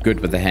try to be good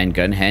with the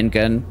handgun.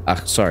 Handgun.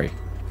 Ah, sorry.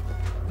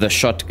 The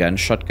shotgun.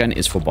 Shotgun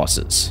is for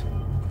bosses.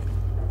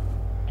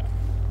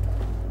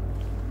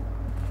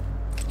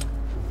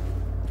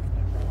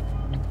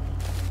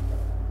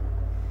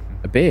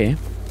 A bear?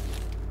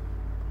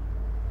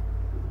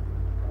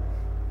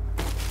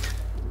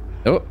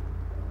 Oh.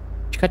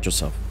 Did you cut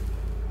yourself?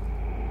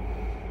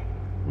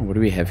 Oh, what do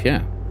we have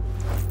here?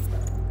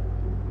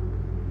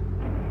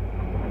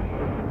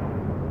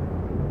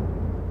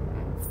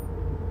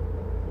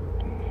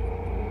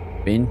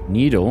 Bent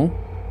needle.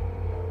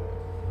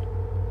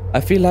 I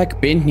feel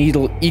like bent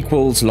needle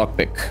equals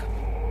lockpick.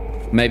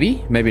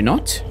 Maybe, maybe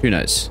not. Who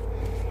knows?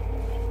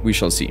 We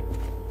shall see.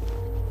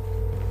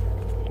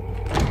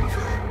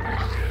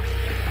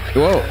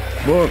 Whoa,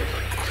 whoa.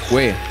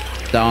 Where?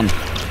 Down.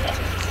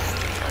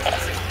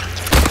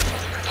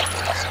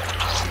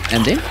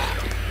 And then?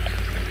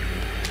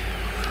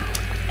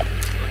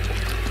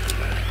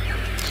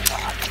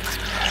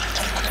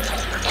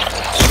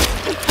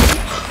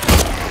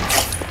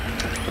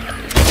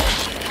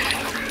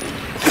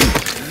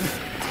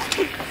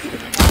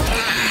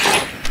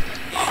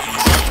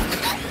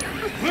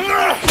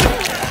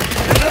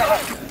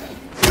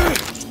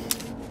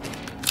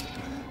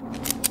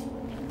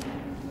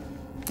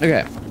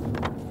 Okay,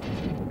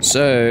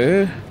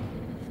 so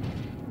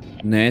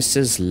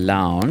nurse's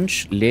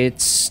lounge.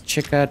 Let's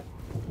check out.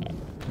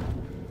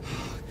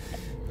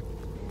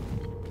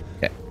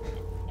 Okay,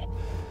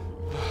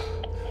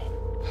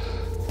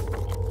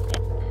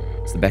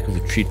 it's the back of the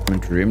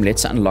treatment room.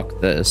 Let's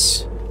unlock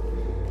this.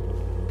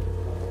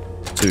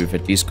 So we've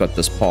at least got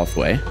this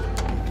pathway,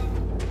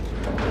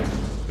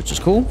 which is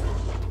cool.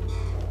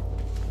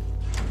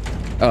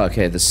 Oh,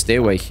 okay, the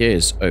stairway here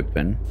is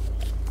open.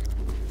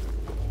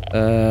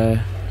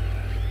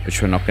 Which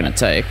we're not going to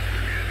take.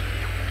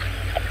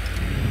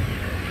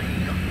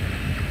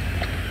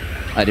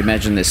 I'd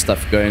imagine there's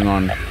stuff going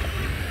on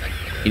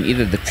in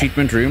either the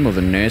treatment room or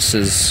the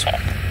nurse's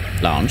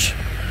lounge.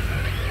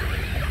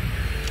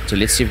 So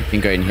let's see if we can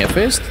go in here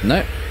first.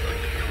 No.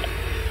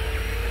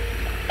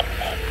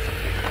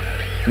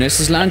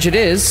 Nurse's lounge it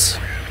is.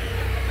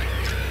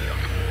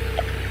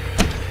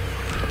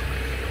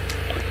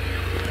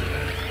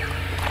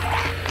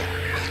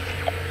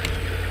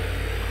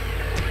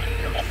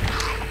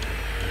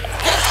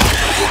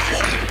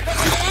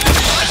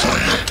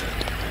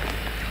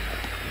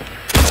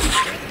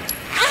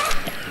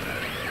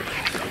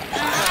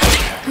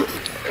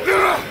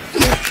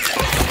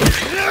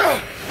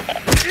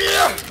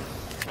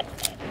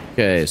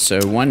 Okay, so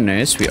one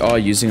nurse. We are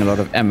using a lot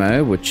of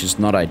ammo, which is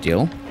not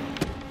ideal.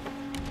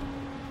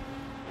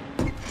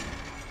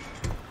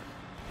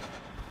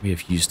 We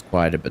have used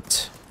quite a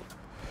bit.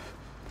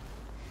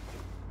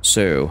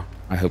 So,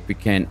 I hope we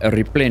can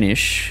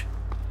replenish.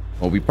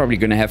 Well, we're probably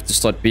going to have to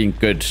start being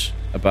good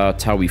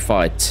about how we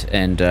fight.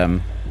 And,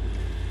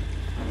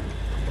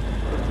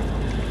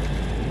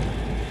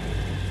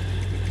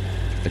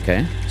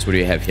 okay, so what do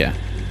we have here?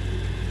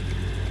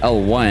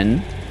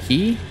 L1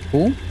 key.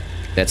 Cool.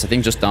 That's, I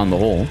think, just down the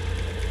hall.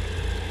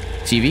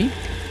 TV.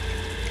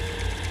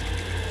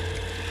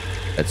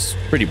 That's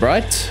pretty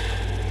bright.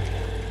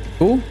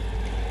 Cool.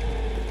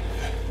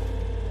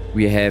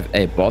 We have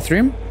a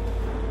bathroom,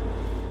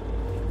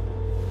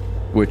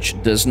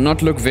 which does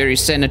not look very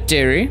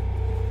sanitary,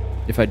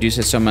 if I do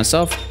say so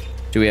myself.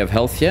 Do we have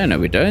health here? No,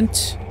 we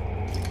don't.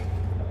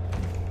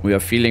 We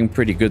are feeling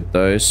pretty good,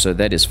 though, so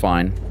that is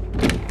fine.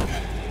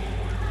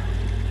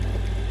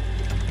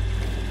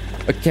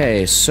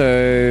 Okay,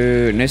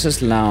 so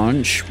nurse's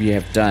lounge we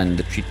have done.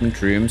 The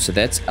treatment room, so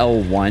that's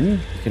L1. You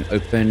can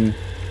open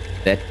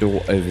that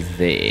door over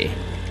there.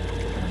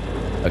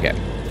 Okay.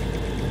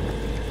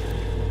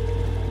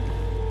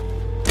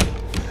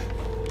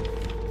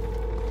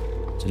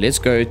 So let's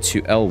go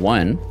to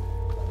L1.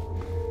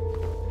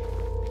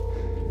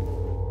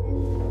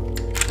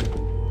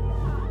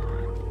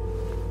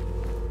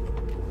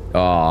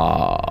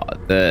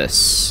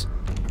 This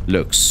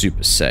looks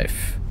super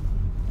safe.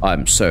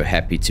 I'm so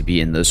happy to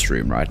be in this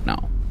room right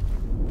now.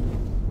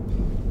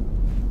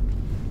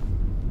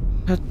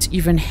 What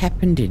even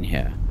happened in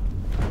here?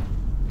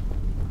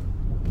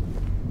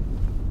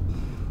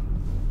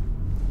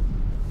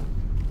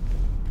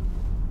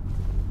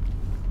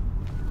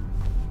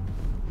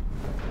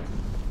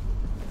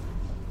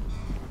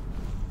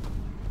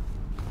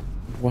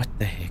 What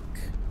the heck?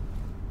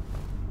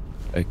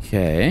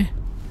 Okay.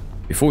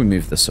 Before we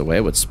move this away,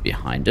 what's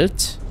behind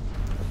it?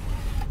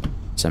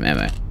 Some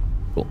ammo.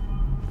 Cool.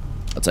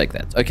 I'll take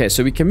that. Okay,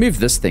 so we can move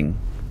this thing.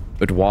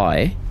 But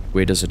why?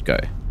 Where does it go?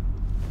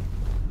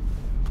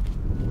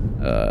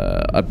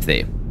 Up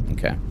there.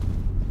 Okay.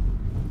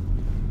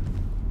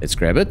 Let's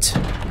grab it.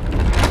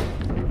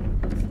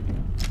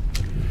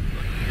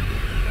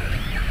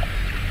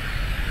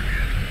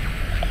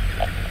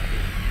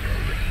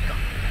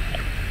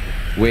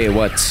 Where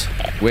what?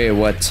 Where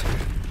what?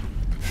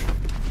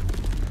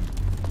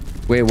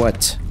 Where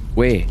what?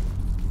 Where?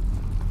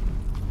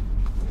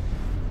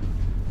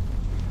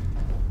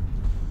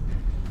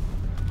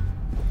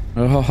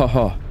 Oh, ho, ho,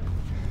 ho.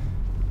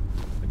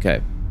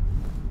 Okay.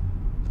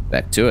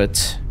 Back to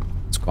it.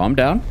 Let's calm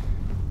down.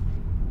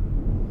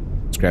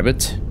 Let's grab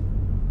it.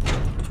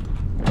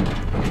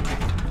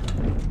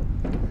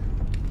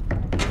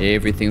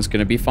 Everything's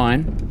gonna be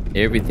fine.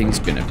 Everything's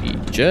gonna be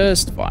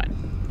just fine.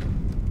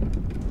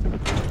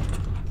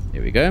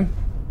 Here we go.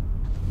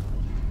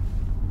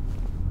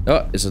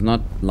 Oh, is it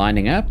not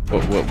lining up?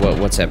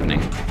 What's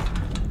happening?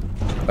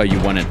 Oh,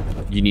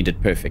 you need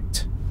it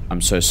perfect.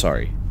 I'm so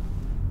sorry.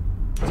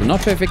 Is it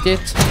not perfect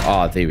yet?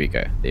 Oh, there we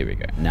go. There we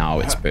go. Now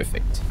it's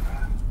perfect.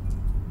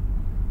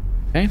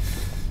 Okay.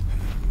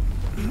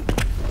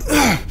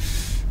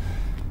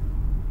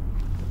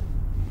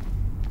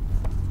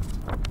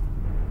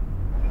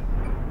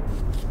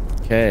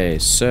 Okay,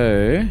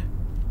 so...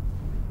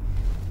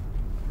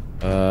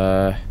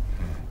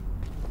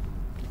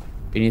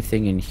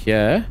 anything in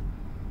here?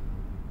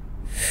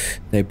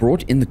 They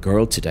brought in the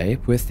girl today.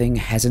 Poor thing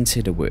hasn't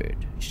said a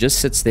word. She just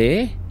sits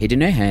there, head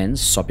in her hands,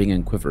 sobbing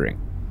and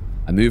quivering.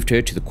 I moved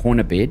her to the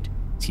corner bed.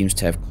 Seems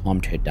to have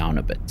calmed her down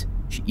a bit.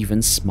 She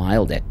even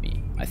smiled at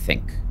me, I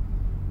think.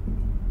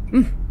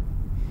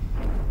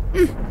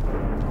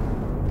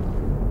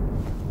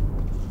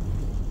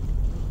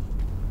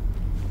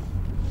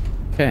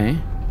 Okay.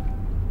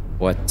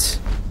 What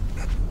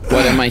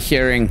am I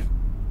hearing?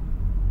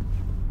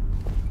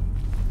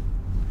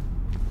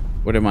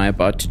 What am I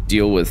about to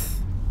deal with?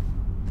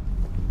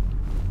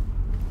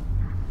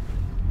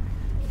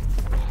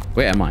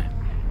 Where am I?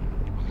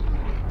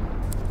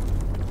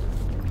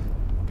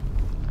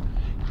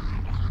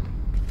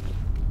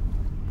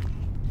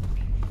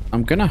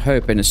 I'm gonna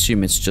hope and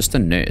assume it's just a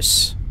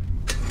nurse.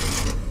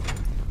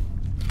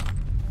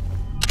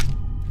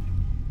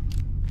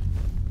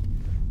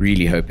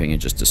 Really hoping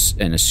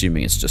and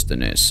assuming it's just a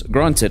nurse.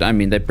 Granted, I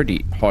mean, they're pretty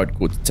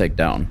hardcore to take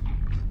down.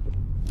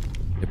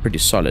 They're pretty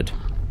solid.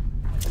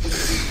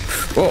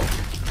 Whoa.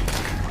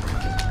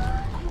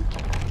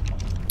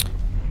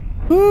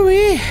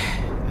 Ooh-wee.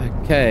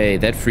 Okay,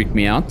 that freaked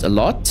me out a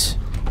lot.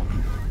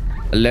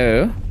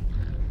 Hello?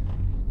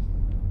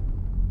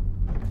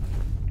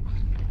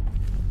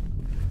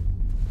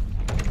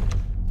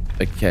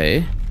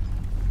 Okay.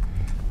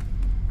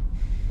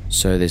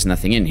 So there's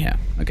nothing in here.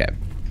 Okay.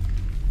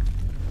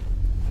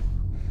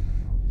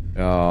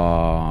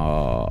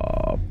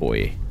 Oh,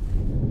 boy.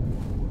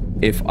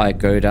 If I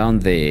go down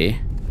there...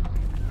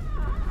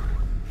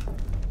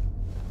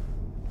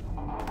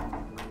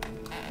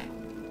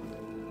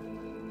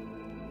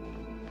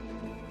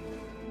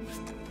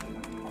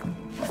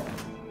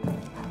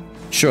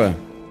 Sure.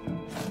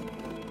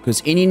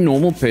 Because any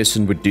normal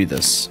person would do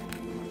this.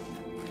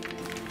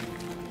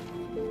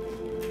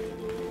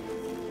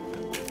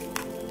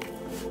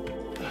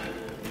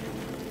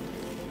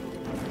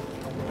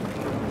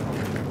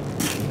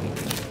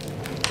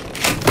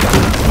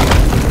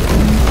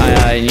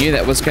 I knew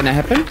that was going to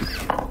happen.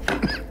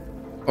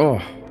 Oh.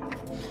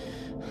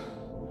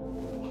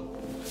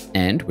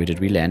 And where did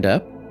we land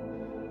up?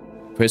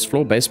 First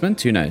floor, basement?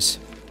 Who knows?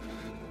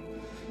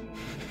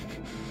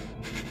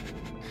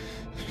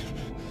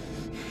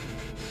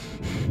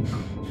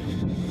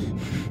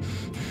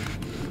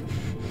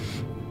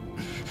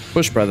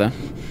 Push, brother.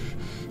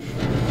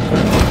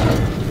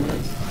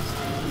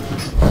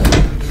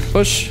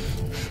 Push.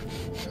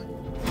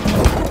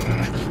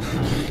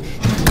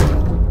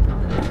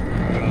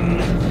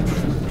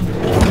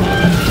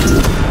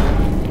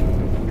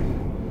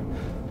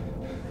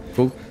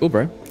 Cool,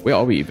 bro. Where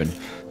are we even?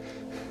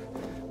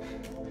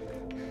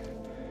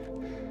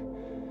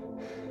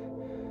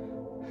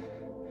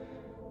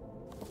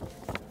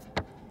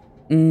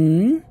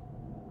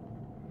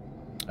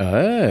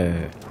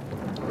 Oh.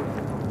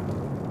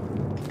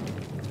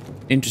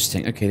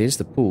 Interesting. Okay, there's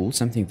the pool.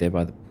 Something there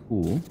by the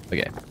pool.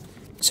 Okay.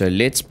 So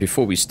let's,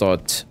 before we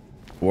start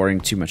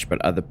worrying too much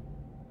about other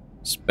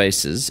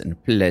spaces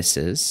and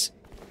places,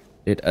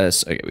 let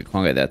us... Okay, we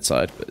can't go that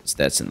side, but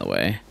that's in the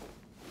way.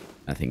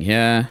 Nothing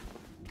here.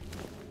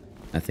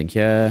 Nothing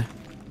here.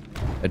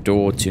 A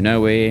door to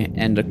nowhere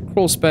and a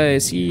crawl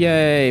space.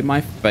 Yay,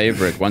 my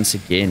favorite once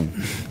again.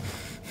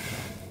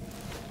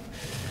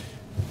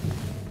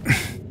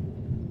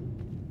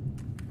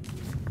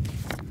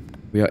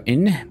 We are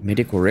in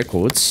medical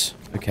records.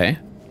 Okay.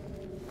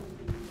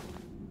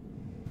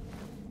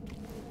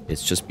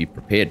 Let's just be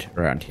prepared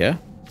around here.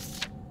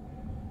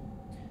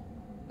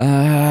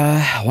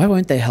 Why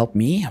won't they help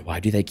me? Why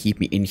do they keep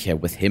me in here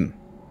with him?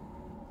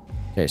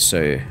 Okay,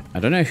 so I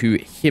don't know who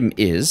him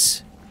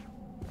is,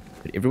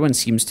 but everyone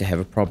seems to have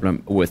a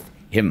problem with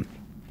him.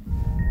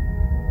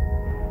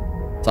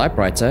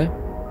 Typewriter.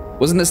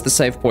 Wasn't this the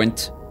save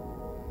point?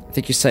 I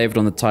think you saved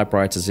on the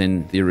typewriters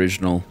in the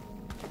original.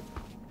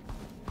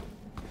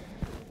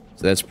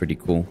 So that's pretty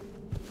cool.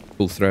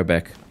 Cool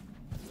throwback.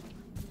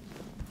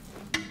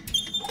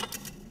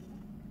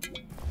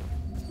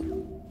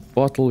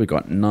 Bottle, we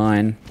got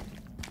 9.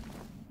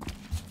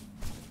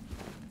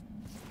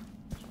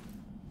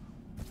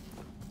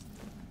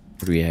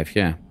 What do we have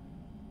here?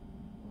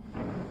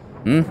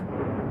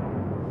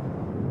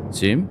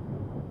 Zoom?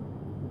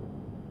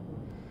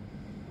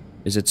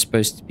 Is it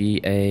supposed to be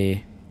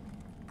a...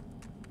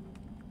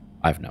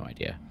 I have no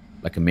idea.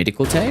 Like a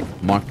medical tag?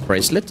 Marked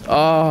bracelet?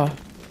 Ah. Oh.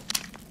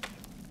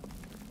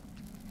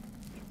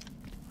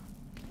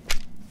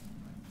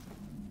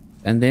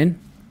 And then?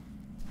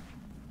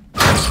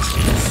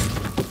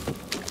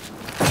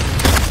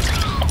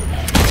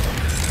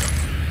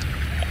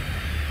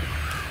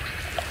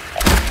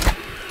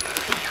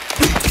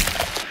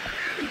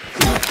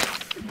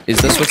 Is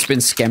this what's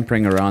been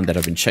scampering around that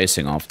I've been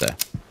chasing after?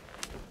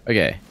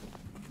 Okay.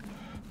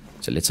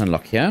 So let's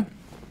unlock here.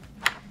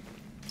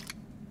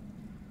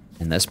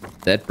 And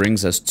that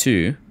brings us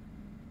to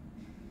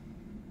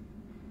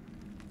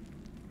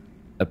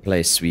a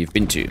place we've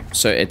been to.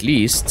 So at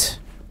least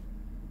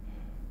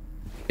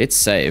let's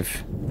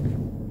save.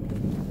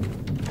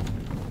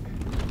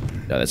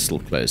 No, that's still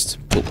closed.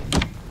 Cool.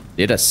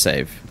 Let us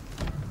save.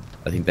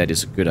 I think that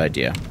is a good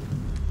idea.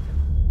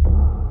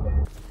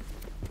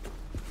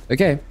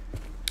 Okay.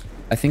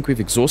 I think we've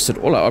exhausted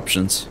all our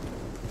options.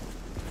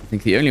 I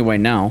think the only way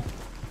now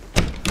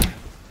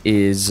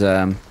is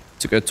to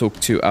go talk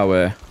to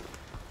our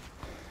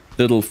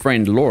little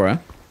friend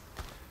Laura.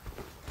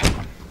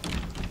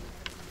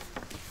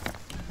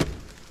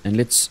 And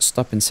let's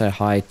stop and say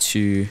hi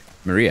to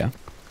Maria.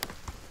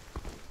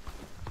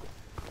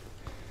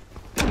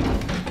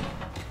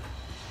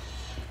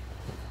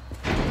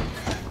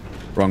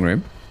 Wrong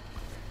room.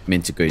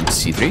 Meant to go into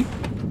C3.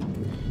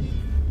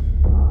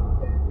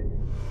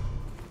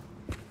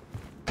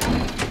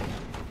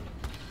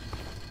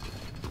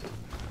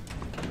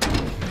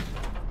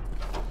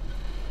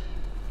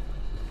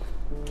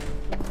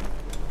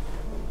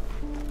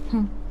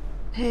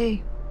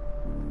 Hey.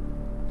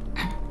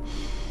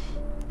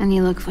 Any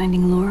luck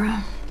finding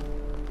Laura?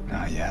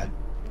 Not yet.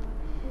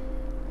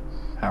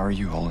 How are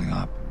you holding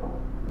up?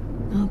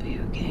 I'll be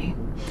okay.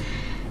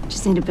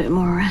 Just need a bit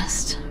more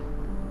rest.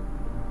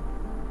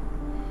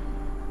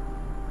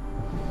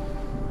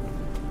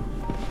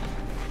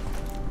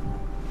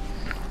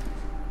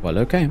 Well,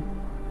 okay.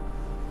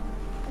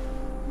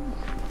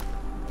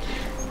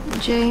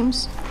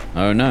 James?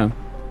 Oh, no.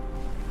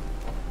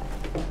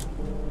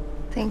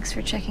 Thanks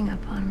for checking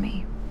up on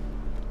me.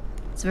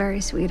 It's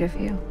very sweet of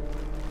you.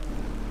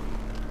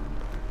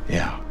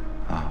 Yeah.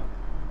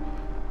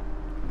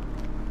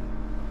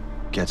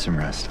 Get some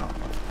rest. I'll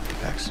be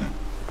back soon.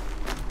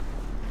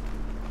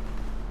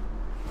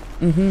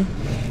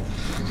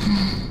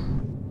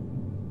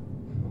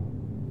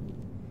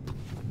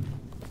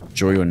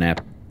 Enjoy your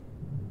nap.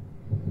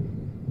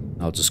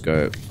 I'll just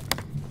go.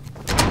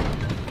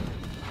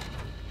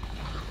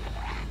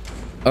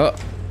 Oh,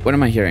 what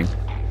am I hearing?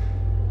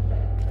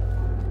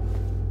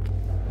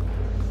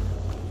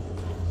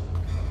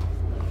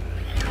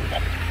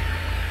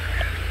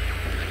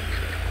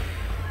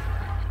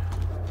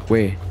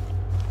 Where?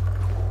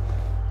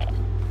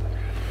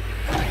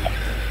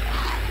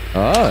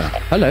 Oh,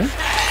 hello.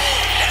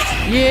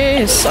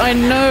 Yes, I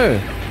know.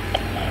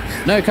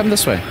 No, come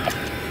this way.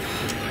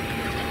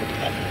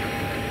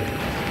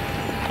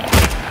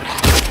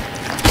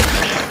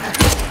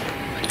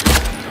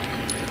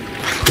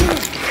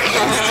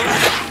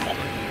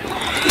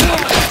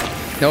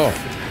 Oh.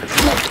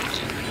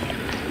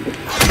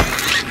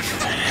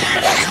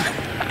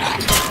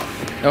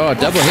 Oh,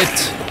 double hit.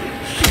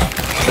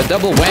 The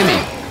double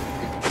whammy.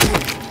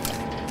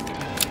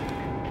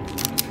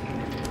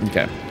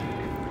 Okay.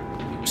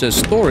 So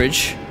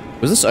storage.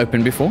 Was this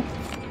open before?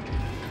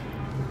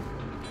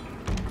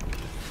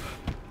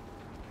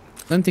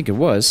 I don't think it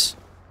was.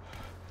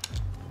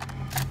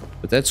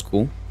 But that's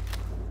cool.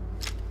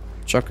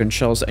 Shotgun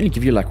shells only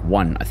give you like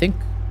 1, I think.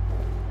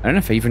 I don't know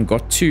if I even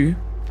got 2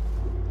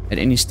 at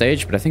any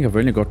stage, but I think I've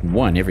only gotten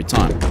 1 every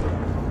time.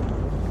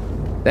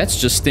 That's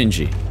just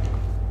stingy.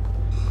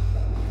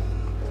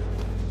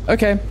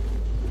 Okay.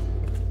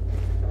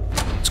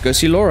 Let's go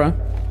see Laura.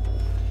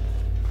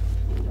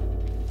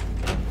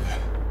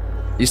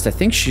 At least I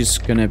think she's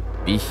gonna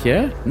be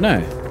here.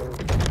 No.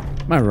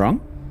 Am I wrong?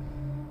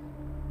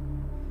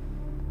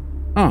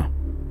 Oh.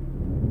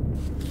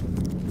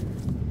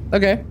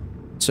 Okay.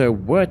 So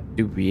what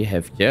do we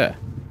have here?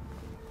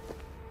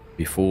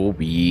 Before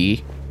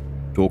we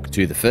talk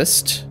to the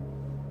fist,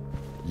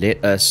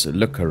 let us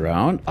look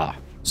around.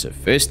 So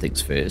first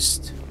things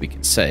first, we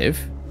can save,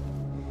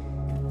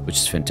 which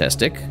is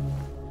fantastic.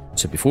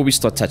 So before we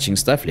start touching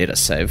stuff, let us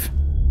save.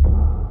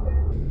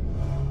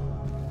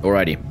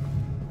 Alrighty.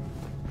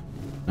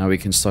 Now we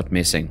can start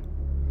messing.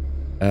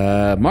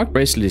 Mark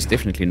bracelet is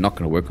definitely not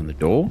going to work on the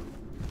door.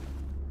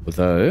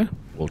 Although,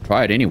 we'll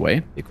try it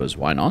anyway, because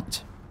why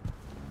not?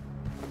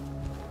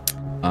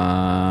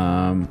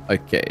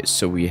 Okay,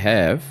 so we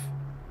have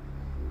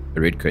a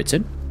red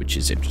curtain, which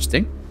is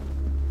interesting.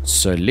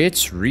 So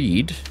let's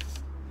read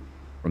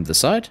from the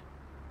side.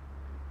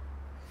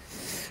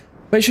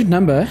 Patient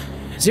number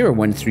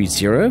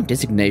 0130,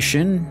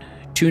 designation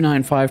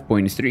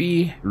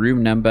 295.3,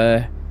 room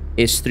number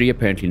S3,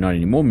 apparently not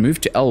anymore. Move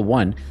to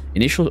L1.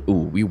 Initial,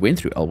 we went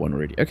through L1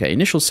 already. Okay,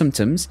 initial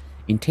symptoms,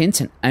 intense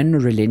and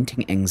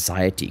unrelenting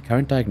anxiety.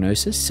 Current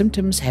diagnosis,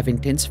 symptoms have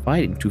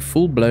intensified into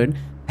full-blown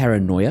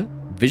paranoia,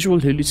 visual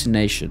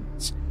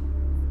hallucinations.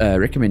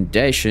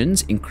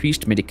 Recommendations,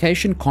 increased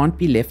medication, can't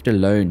be left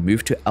alone.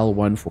 Move to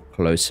L1 for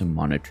closer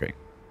monitoring.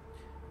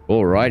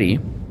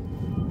 Alrighty.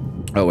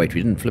 Oh wait,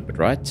 we didn't flip it,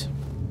 right?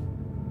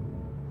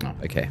 Oh,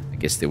 okay. I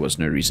guess there was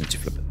no reason to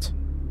flip it,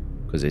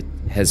 because it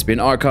has been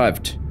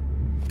archived.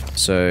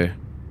 So,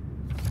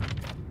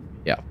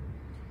 yeah.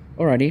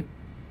 Alrighty.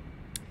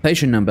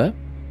 Patient number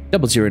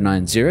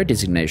 0090,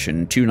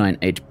 designation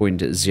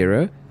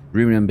 298.0,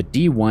 room number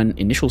D1,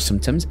 initial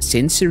symptoms,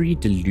 sensory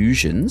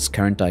delusions,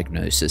 current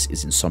diagnosis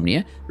is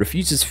insomnia,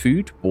 refuses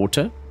food,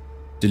 water,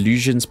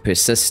 delusions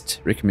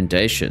persist,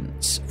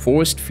 recommendations,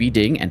 forced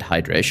feeding and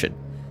hydration,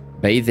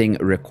 bathing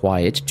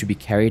required to be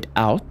carried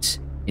out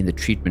in the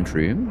treatment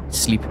room,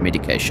 sleep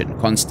medication,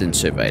 constant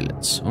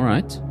surveillance.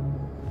 Alright.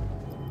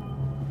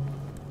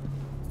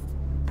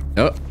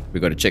 Oh, we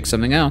got to check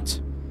something out.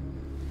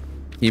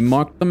 He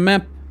marked the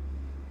map.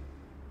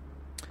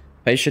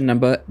 Patient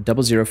number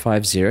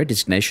 0050,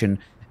 designation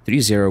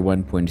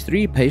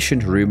 301.3,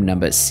 patient room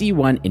number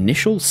C1,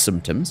 initial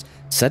symptoms,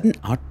 sudden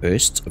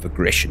outbursts of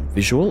aggression,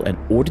 visual and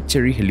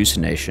auditory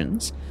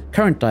hallucinations,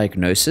 current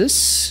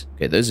diagnosis,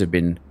 okay, those have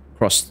been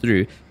crossed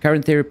through,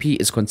 current therapy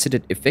is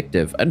considered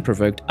effective,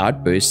 unprovoked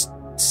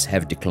outbursts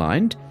have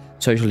declined,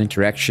 social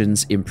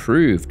interactions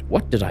improved.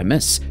 What did I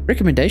miss?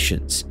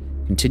 Recommendations,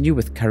 continue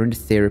with current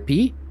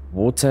therapy,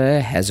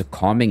 water has a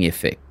calming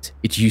effect.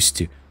 It used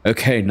to.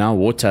 Okay, now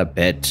water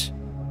bed.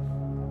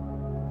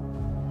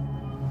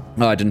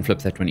 Oh, I didn't flip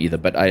that one either,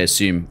 but I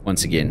assume,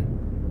 once again,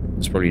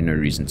 there's probably no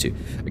reason to.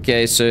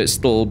 Okay, so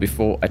still,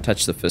 before I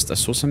touch the fist, I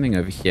saw something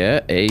over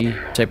here. A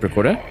tape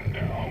recorder.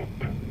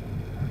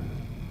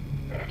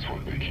 That's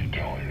what they keep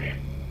telling me.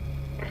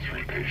 My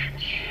 3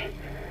 patients.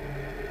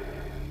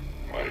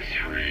 My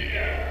 3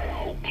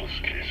 hopeless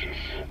cases.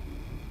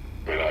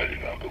 But I do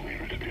not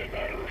believe it to be a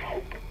matter of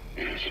hope.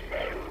 It is a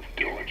matter of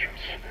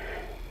diligence,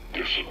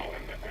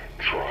 discipline,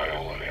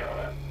 trial and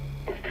error,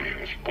 of being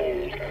as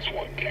bold as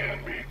one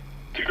can be,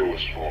 to go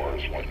as far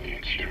as one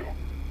needs to.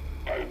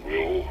 I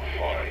will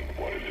find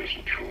what it is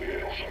that truly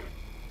ails them,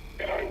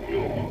 and I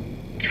will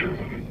cure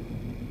them.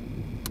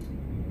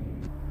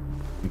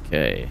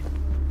 Okay.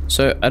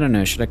 So, I don't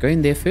know, should I go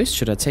in there first?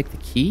 Should I take the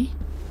key?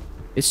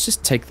 Let's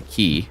just take the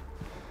key.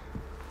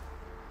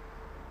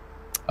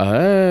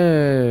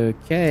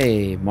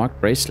 Okay. Mark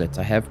bracelet,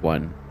 I have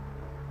one.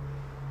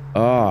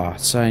 Oh,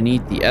 so I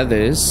need the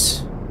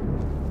others.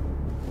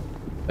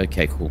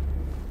 Okay, cool.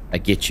 I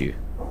get you.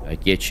 I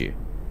get you.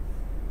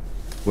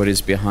 What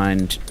is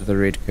behind the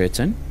red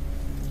curtain?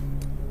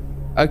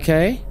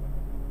 Okay.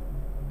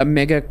 A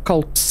mega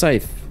cult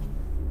safe.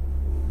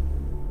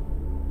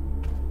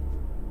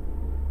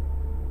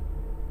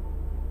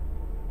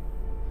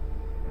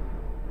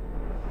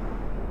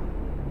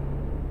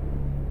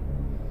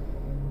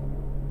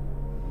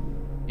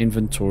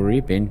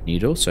 Inventory, bent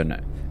needle, so no.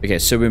 Okay,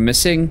 so we're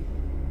missing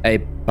a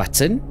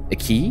button, a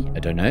key, I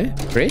don't know.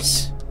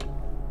 Press.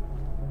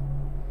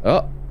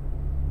 Oh.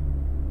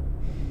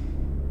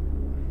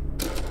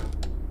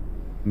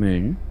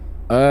 Moon.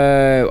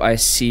 Oh, I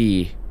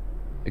see.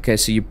 Okay,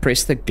 so you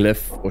press the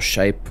glyph or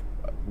shape,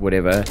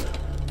 whatever,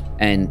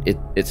 and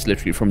it's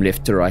literally from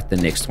left to right the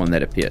next one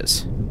that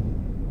appears.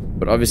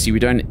 But obviously we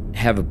don't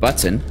have a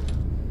button,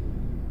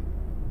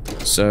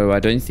 so I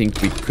don't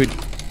think we could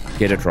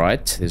get it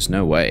right. There's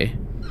no way.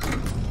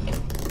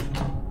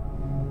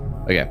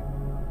 Okay.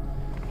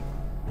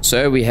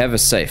 So we have a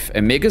safe.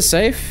 A mega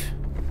safe.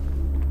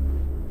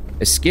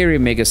 A scary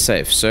mega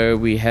safe. So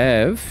we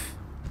have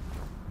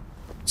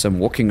some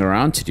walking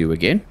around to do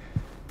again.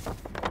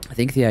 I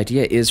think the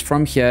idea is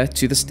from here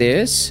to the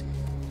stairs,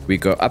 we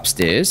go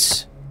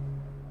upstairs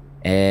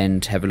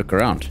and have a look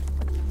around.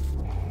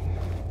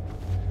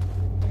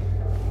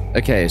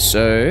 Okay,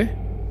 so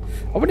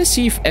I want to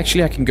see if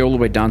actually I can go all the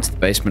way down to the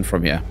basement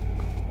from here.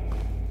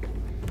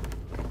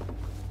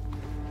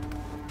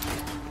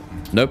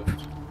 Nope.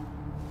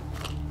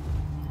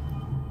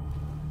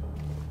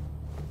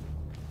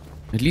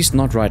 At least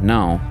not right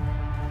now.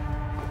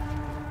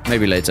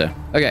 Maybe later.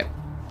 Okay.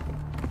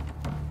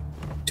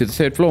 To the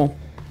 3rd floor.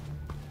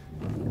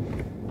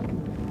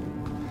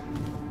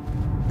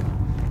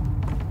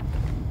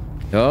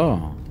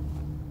 Oh.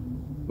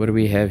 What do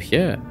we have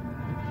here?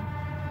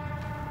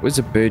 Where's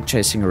a bird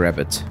chasing a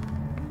rabbit?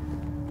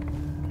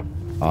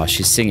 Oh,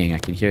 she's singing. I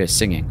can hear her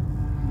singing.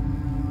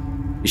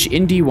 Is she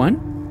in D1?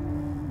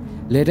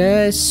 Let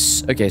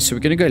us... Okay, so we're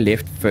going to go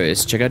left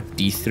first. Check out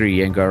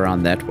D3 and go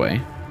around that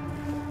way.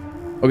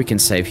 Oh, we can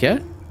save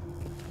here?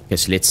 Okay,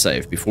 so let's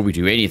save before we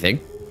do anything.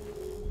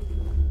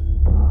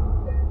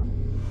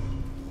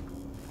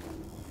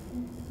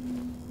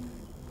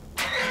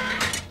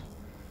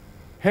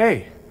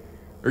 Hey,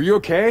 are you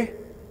okay?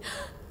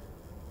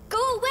 Go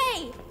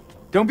away!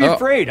 Don't be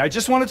afraid, I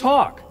just want to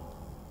talk.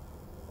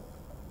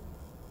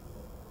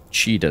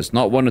 She does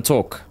not want to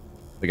talk.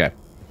 Okay.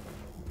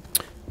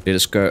 Let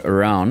us go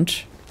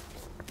around.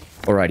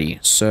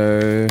 Alrighty,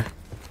 so...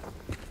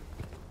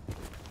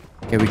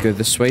 Okay, we go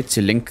this way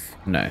to link...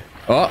 No.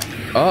 Oh!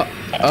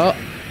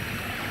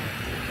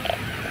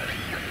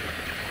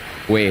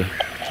 Where?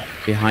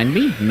 Behind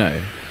me?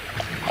 No.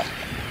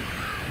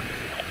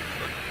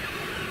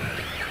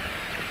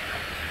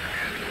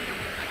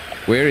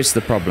 Where is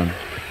the problem?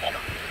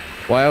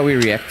 Why are we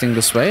reacting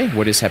this way?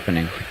 What is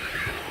happening?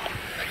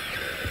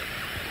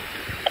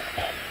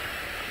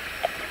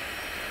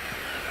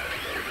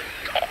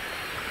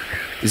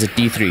 Is it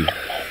D3?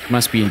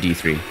 Must be in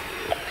D3.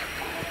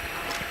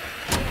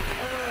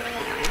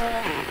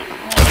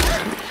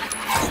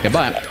 Okay,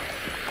 bye.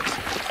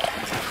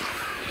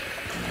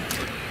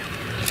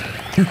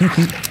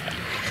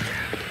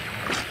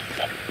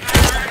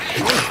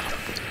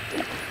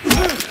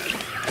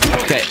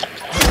 Okay.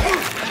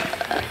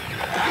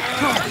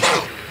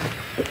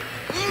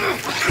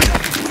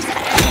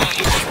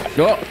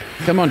 Oh,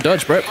 come on,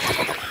 dodge, bro.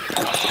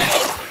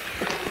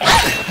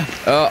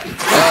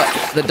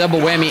 The double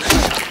whammy.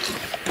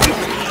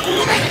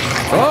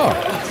 Oh.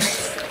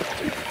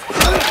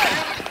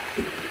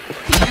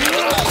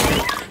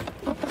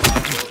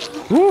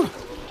 Woo.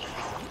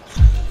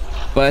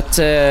 But,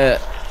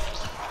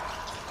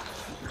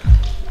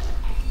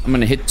 I'm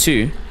gonna hit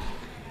 2.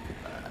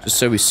 Just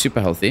so we're super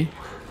healthy.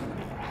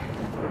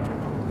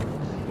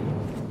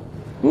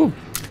 Woo.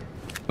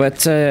 But,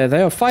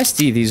 they are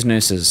feisty, these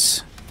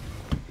nurses.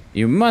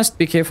 You must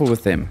be careful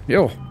with them.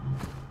 Yo.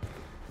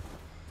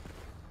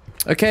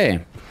 Okay.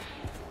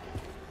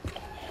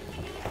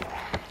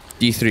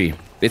 D3.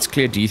 Let's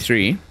clear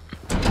D3.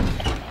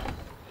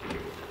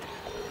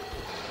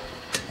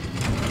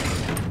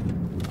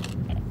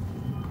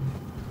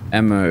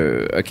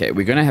 Ammo. Okay,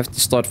 we're gonna have to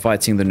start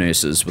fighting the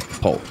nurses with the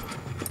pole.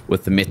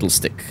 With the metal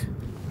stick.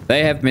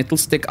 They have metal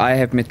stick, I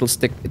have metal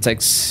stick. It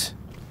takes,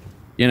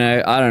 you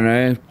know, I don't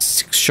know,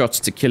 6 shots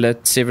to kill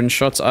it, 7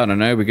 shots, I don't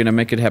know. We're gonna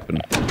make it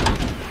happen.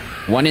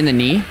 1 in the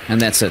knee,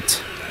 and that's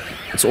it.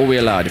 That's all we're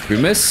allowed. If we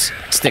miss,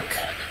 stick.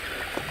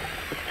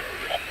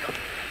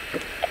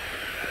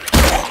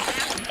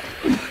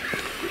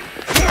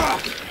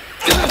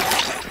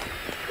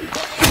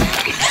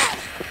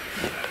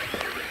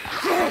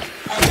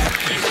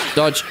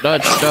 Dodge,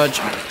 dodge, dodge.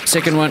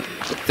 Second one.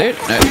 Third.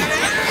 No.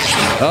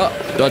 Oh,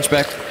 dodge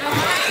back.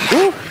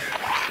 Woo.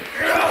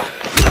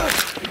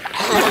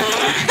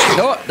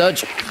 Oh,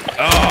 dodge.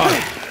 Oh.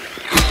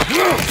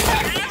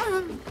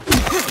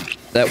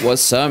 That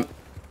was some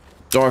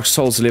Dark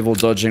Souls level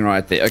dodging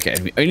right there. Okay,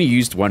 we only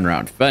used 1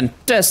 round.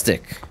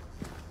 Fantastic.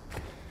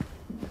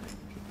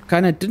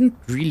 Kinda didn't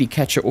really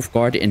catch her off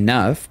guard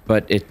enough,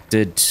 but it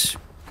did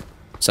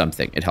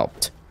something. It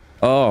helped.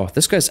 Oh,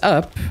 this goes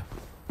up.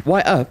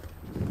 Why up?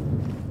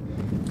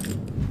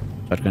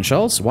 Shotgun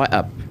shells? Why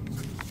up?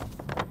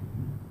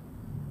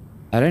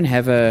 I don't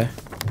have a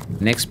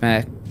next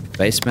map,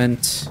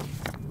 basement,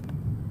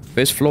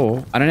 first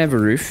floor. I don't have a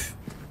roof.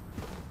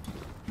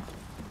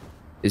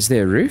 Is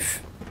there a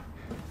roof?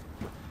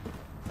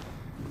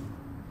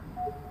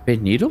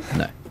 Bed needle?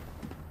 No.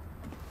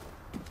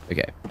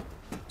 Okay.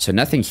 So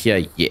nothing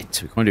here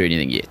yet. We can't do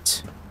anything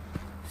yet.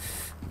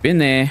 Been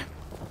there.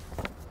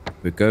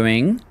 We're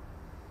going.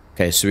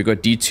 Okay, so we got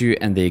D2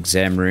 and the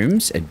exam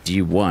rooms at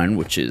D1,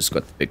 which has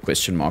got the big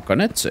question mark on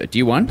it. So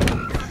D1.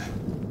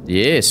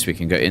 Yes, we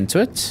can go into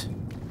it.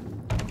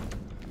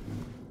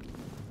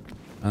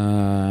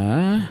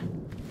 Oh.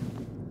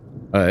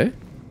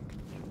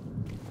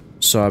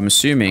 So I'm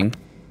assuming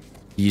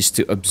he used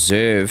to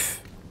observe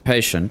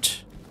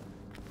patient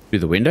through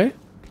the window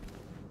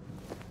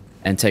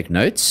and take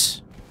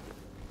notes.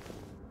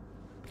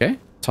 Okay,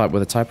 type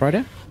with a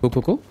typewriter. Cool,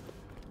 cool, cool.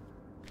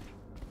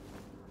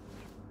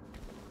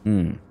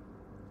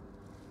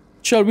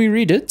 Shall we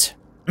read it?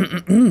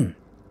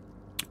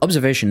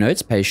 Observation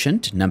notes,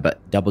 patient number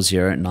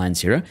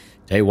 0090,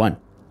 day 1.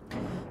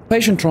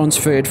 Patient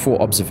transferred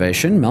for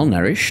observation,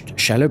 malnourished,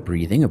 shallow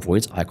breathing,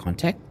 avoids eye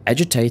contact,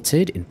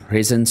 agitated in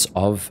presence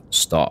of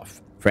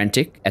staff,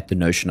 frantic at the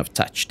notion of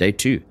touch. Day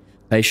 2.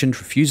 Patient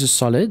refuses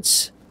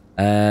solids,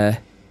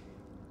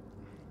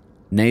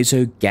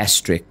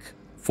 nasogastric,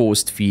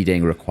 forced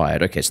feeding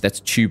required. Okay, so that's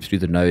tube through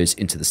the nose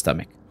into the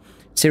stomach.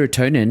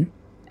 Serotonin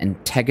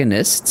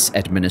antagonists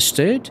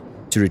administered,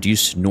 to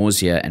reduce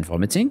nausea and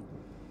vomiting.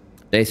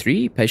 Day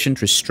 3,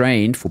 patient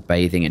restrained for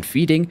bathing and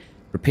feeding.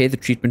 Prepare the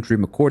treatment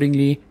room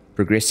accordingly.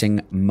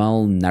 Progressing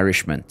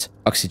malnourishment.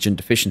 Oxygen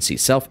deficiency.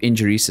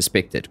 Self-injury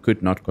suspected.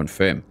 Could not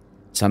confirm.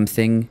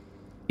 Something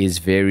is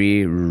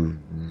very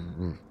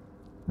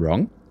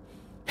wrong.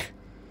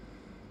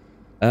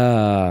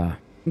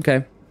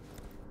 Okay.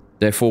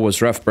 Day 4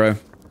 was rough, bro.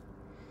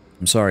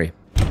 I'm sorry.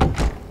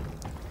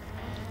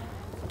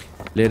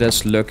 Let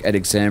us look at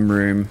exam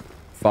room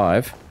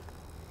 5.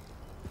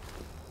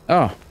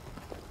 Oh.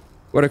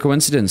 What a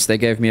coincidence. They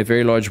gave me a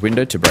very large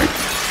window to break.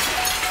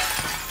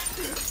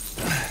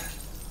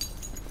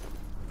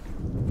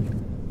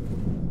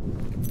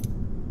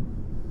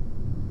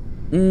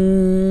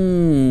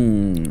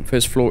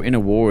 First floor inner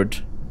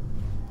ward.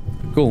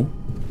 Cool.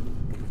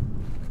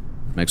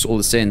 Makes all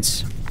the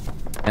sense.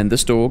 And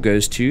this door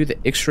goes to the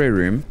x-ray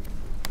room.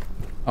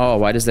 Oh,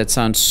 why does that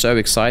sound so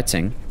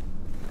exciting?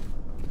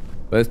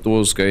 Both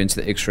doors go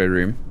into the x-ray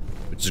room,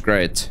 which is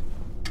great.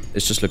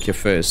 Let's just look here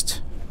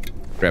first.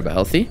 Grab a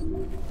healthy.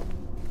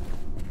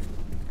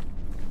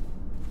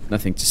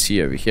 Nothing to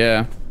see over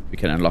here. We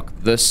can unlock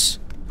this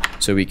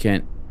so we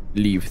can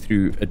leave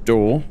through a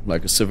door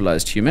like a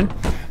civilized human.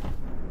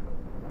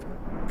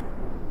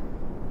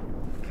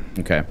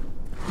 Okay.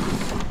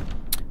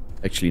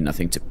 Actually,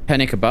 nothing to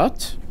panic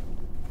about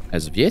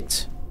as of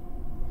yet.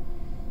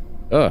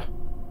 Oh.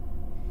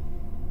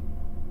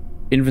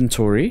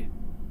 Inventory.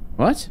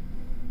 What?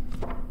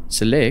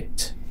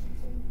 Select.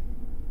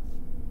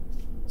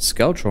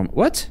 Skull trauma.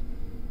 What?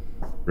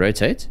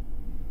 Rotate.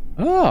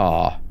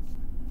 Ah. Oh.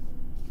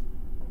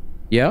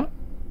 Yeah.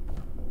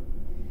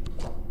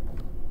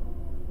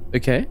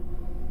 Okay.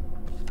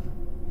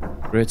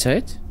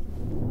 Rotate.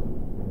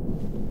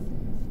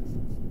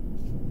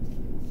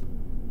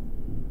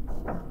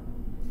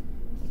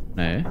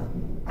 No.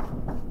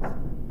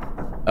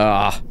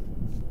 Ah.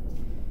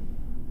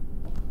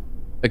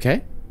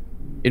 Okay.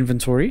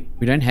 Inventory.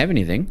 We don't have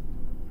anything.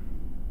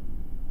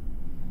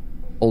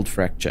 Old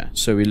fracture.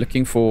 So we're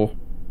looking for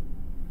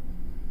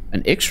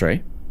an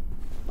x-ray.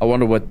 I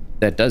wonder what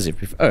that does if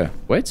we... Oh,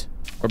 wait.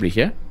 Probably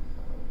here.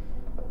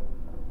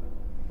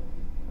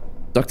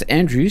 Dr.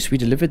 Andrews, we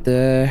delivered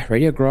the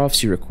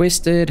radiographs you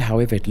requested.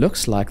 However, it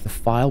looks like the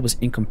file was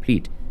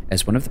incomplete,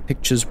 as one of the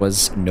pictures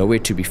was nowhere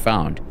to be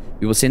found.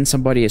 We will send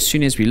somebody as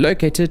soon as we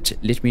locate it.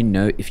 Let me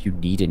know if you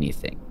need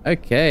anything.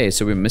 Okay,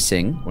 so we're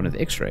missing one of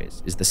the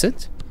x-rays. Is this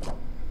it?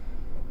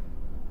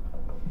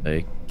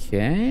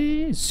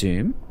 Okay,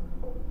 zoom.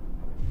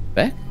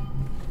 Back.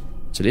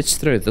 So let's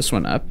throw this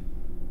one up.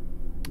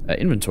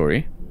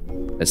 Inventory.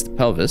 That's the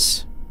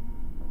pelvis.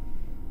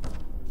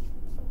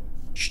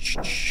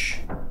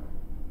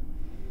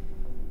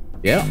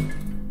 Yeah.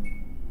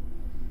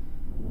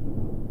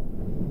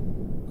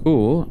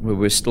 Cool. But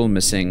we're still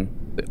missing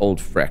the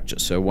old fracture.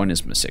 So one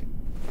is missing.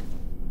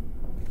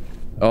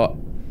 Oh.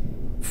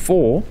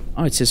 4.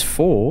 Oh, it says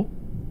 4.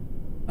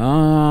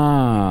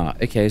 Ah.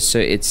 Okay, so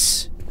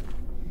it's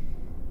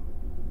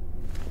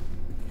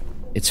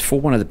for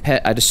one of the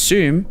pet. I'd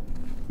assume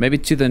maybe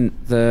to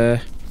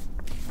the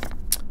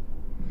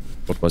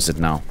what was it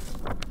now?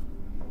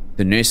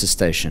 The nurse's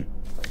station.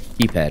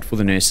 Keypad for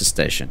the nurse's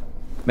station.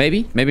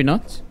 Maybe, maybe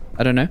not.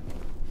 I don't know.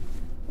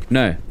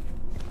 No.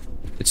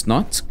 It's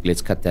not.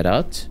 Let's cut that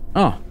out.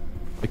 Oh,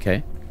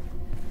 okay.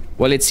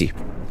 Well, let's see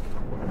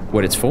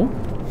what it's for.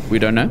 We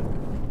don't know.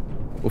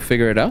 We'll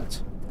figure it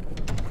out.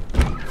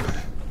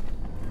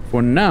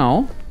 For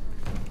now,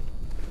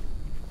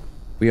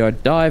 we are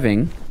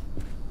diving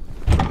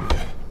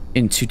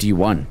into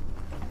D1.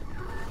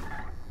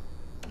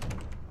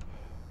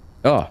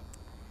 Oh.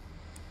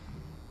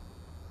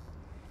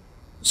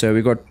 So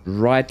we got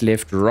right,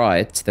 left,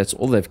 right. That's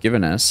all they've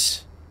given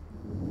us.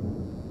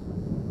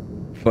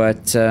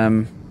 But,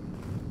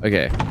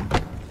 okay.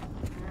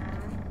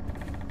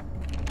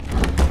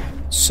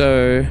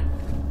 So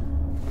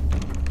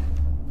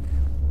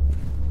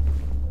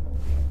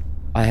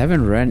I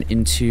haven't run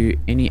into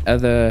any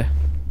other...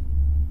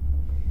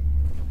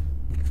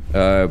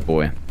 Oh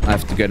boy. I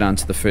have to go down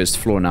to the first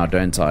floor now,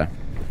 don't I?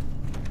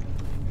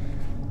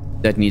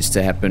 That needs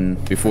to happen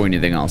before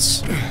anything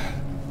else.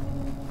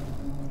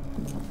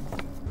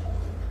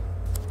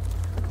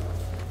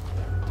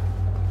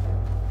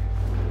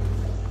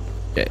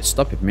 Okay,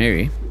 stop it,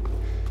 Mary.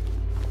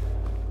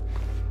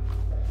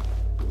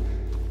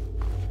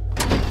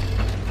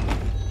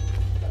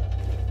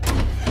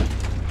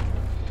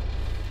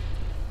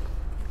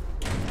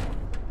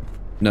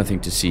 Nothing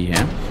to see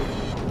here.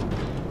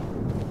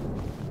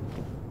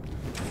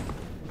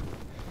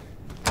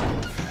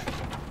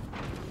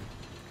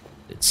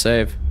 Let's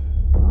save.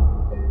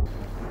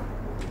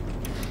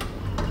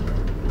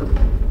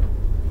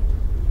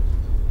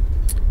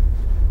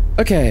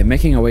 Okay,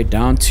 making our way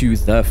down to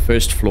the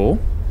first floor.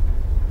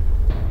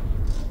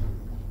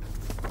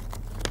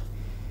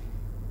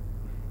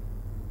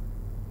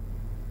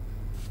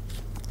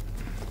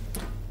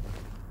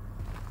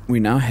 We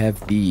now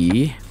have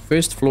the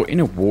first floor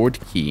inner ward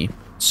key.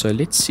 So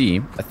let's see.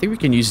 I think we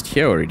can use it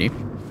here already.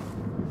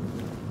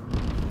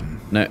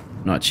 No,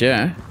 not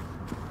here.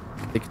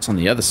 think it's on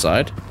the other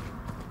side.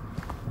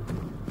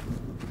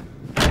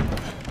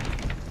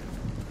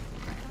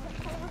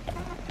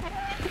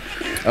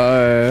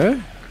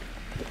 Oh.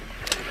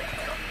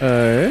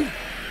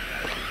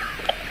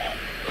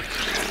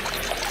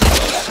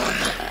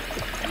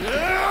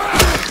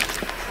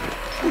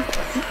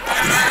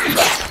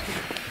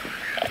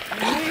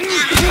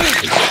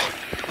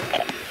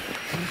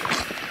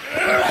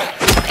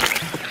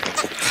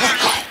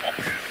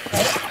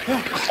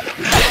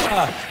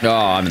 Oh,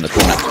 I'm in the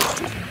corner.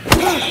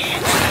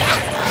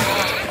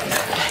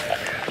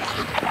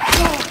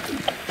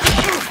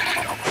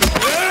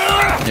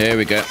 There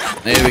we go.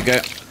 There we go.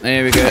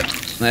 There we go.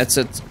 That's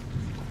it.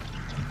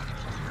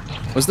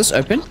 Was this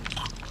open?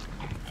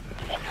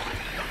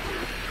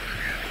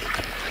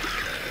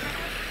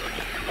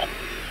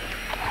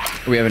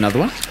 We have another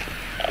one.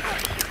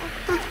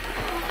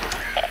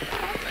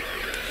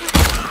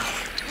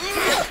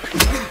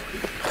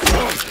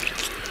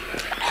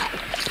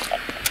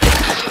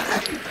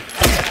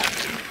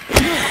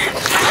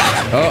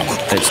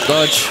 Oh, let's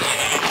dodge.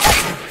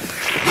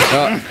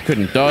 Oh,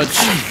 couldn't dodge.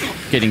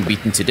 Getting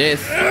beaten to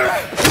death.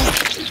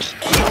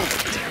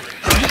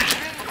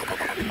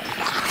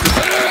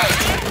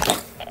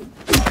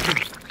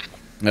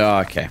 Oh,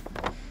 okay.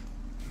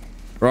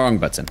 Wrong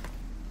button.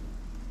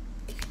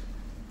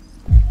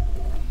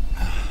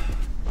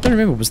 Don't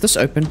remember, was this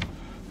open?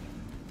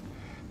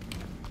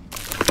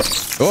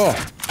 Oh!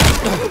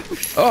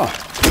 Oh!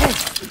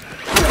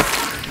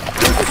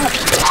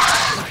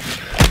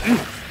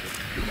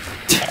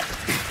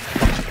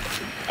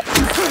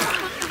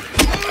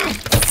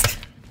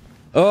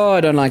 Oh,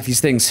 I don't like these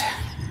things.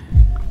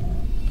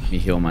 Let me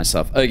heal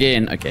myself.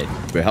 Again, okay.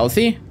 We're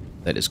healthy.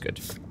 That is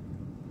good.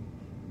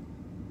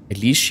 At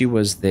least she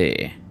was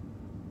there.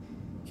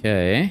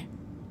 Okay.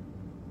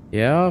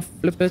 Yeah,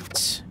 flip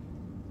it.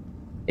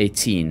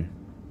 18.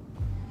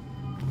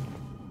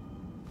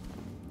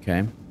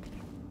 Okay.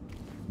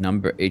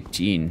 Number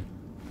 18.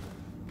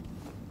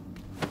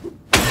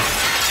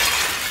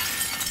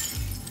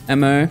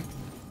 Ammo.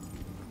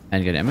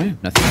 And get ammo?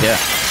 Nothing here.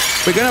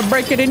 We're gonna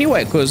break it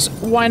anyway, because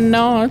why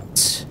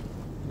not?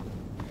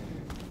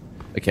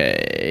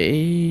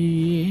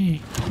 Okay.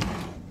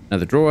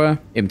 Another drawer.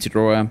 Empty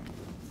drawer.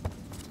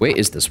 Where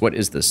is this? What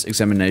is this?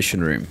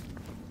 Examination room.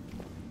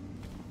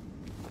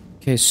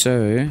 Okay,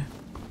 so...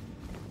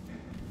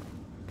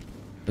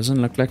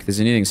 doesn't look like there's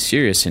anything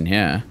serious in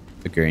here.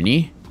 A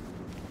gurney.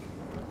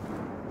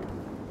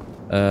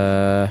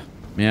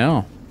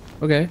 Yeah.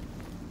 Okay.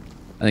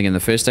 I think in the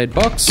first aid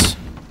box.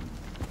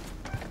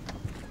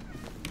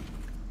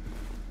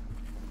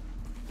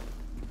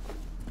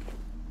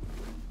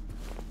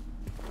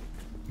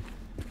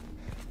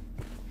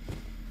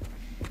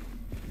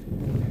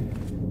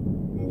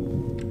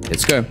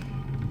 Let's go.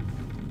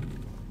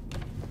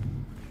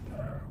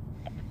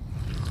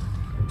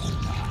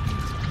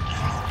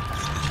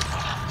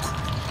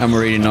 I'm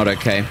already not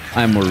okay.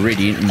 I'm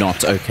already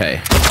not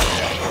okay.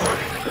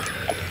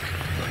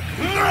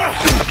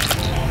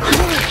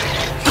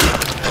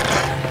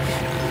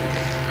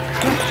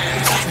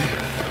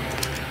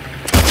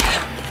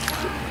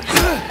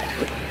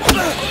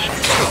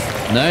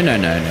 No, no,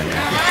 no, no, no.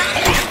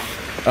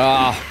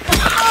 Ah.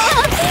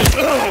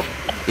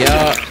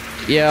 Yeah,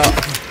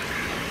 yeah.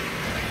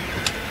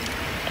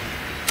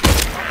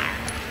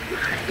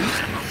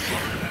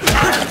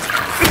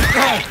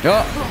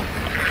 Oh.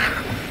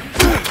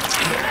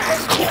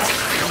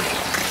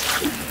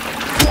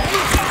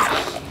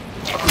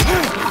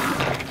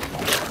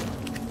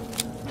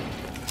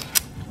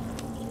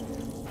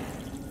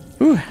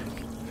 Whew.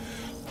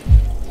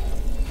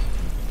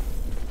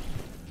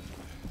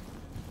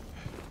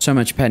 So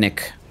much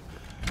panic.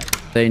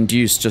 They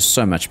induce just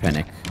so much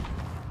panic.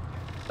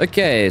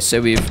 Okay,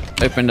 so we've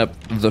opened up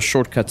the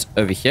shortcuts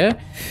over here.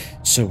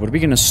 So what are we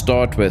going to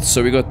start with?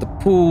 So we got the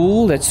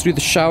pool. That's through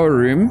the shower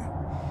room.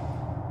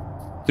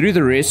 Through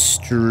the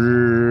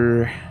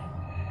restroom.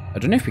 I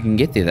don't know if we can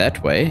get there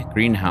that way.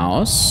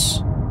 Greenhouse.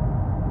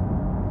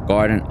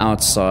 Garden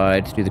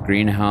outside. Through the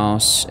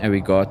greenhouse. And we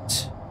got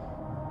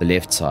the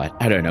left side.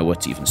 I don't know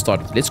what to even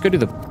start with. Let's go to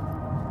the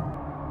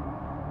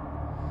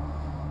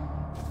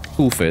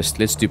pool first.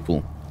 Let's do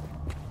pool.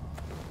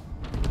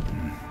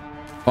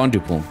 Can't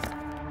do pool.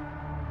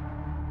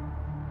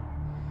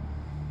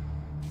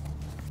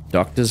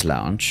 Doctor's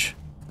lounge.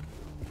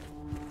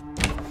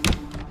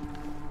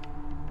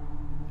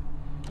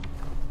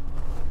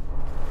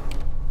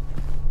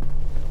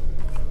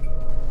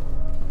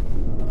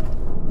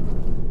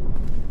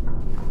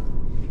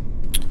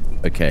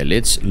 Okay,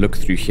 let's look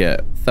through here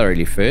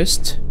thoroughly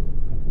first.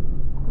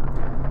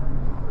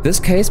 This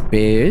case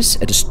bears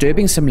a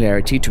disturbing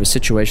similarity to a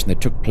situation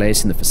that took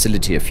place in the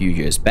facility a few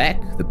years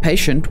back. The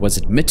patient was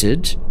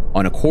admitted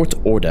on a court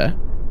order,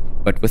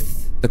 but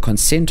with the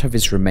consent of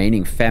his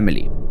remaining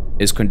family.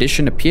 His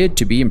condition appeared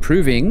to be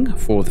improving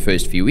for the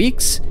first few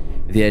weeks.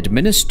 The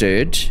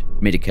administered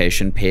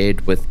medication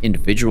paired with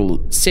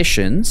individual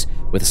sessions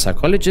with a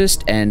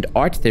psychologist and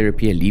art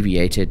therapy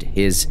alleviated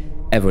his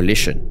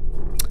avolition.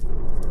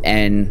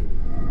 And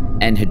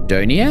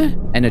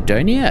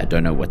anhedonia, I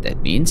don't know what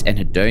that means,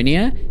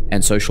 anhedonia,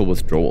 and social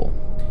withdrawal.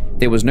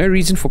 There was no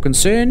reason for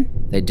concern.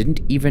 They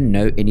didn't even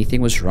know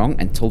anything was wrong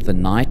until the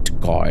night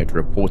guard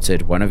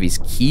reported one of his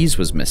keys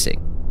was missing.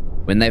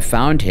 When they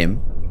found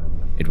him,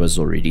 it was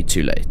already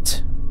too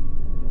late.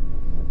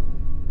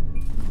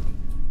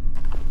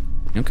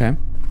 Okay.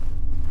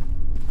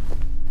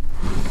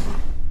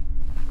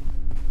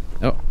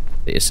 Oh,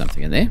 there is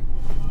something in there.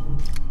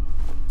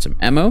 Some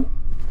ammo.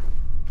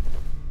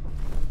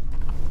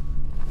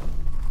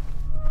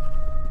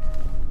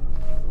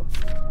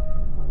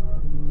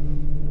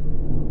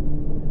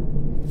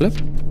 Flip.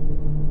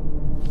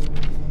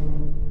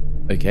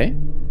 Okay.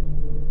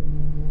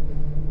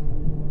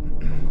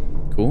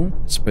 Cool.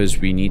 I suppose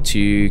we need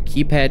to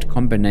keypad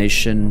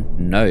combination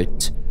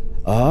note.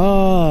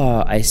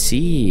 Oh, I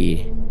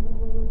see.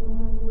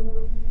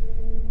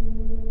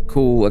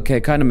 Cool. Okay,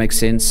 kind of makes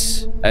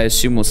sense. I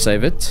assume we'll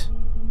save it.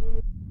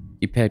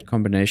 Keypad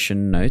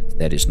combination note.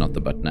 That is not the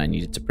button I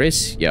needed to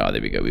press. Yeah,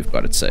 there we go. We've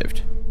got it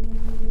saved.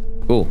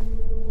 Cool.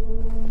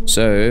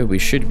 So we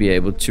should be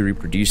able to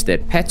reproduce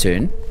that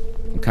pattern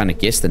and kind of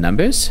guess the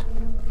numbers.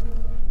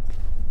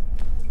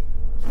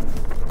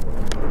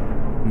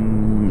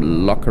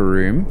 Locker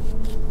room.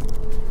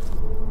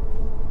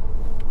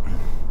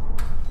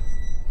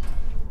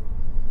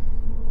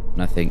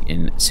 Nothing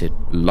in said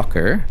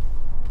locker.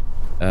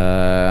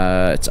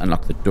 Let's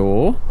unlock the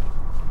door.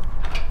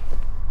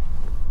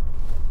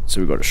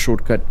 So we've got a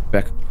shortcut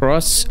back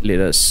across. Let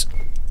us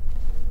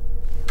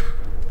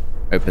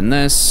open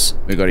this.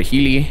 We've got a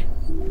Healy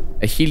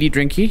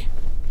drinky.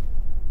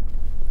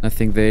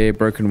 Nothing there.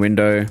 Broken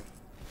window.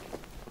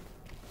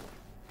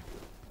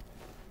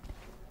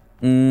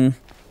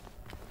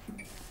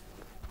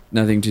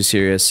 Nothing too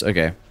serious.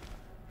 Okay.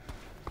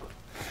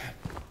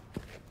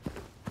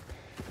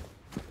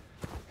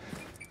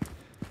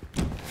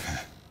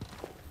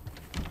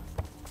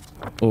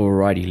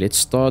 Alrighty, let's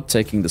start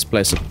taking this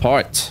place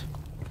apart.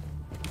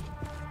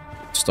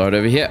 Start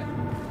over here.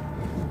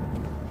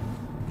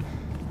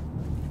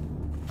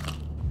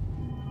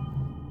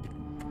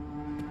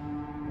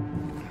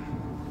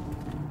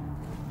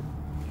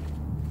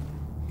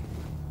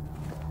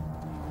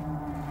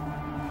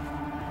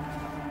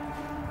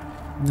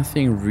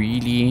 Nothing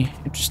really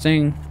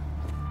interesting.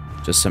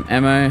 Just some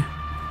ammo.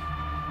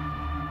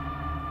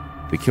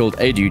 We killed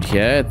a dude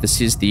here.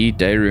 This is the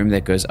day room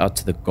that goes out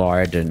to the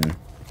garden.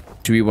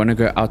 Do we want to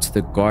go out to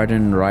the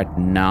garden right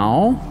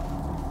now?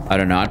 I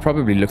don't know. I'd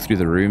probably look through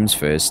the rooms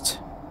first.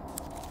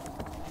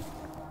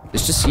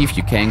 Let's just see if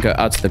you can go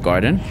out to the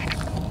garden.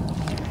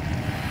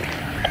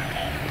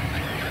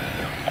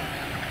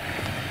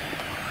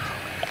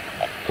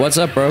 What's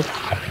up, bro?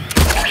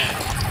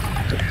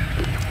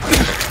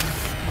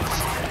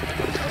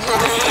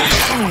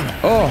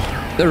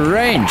 Oh, the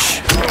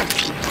range.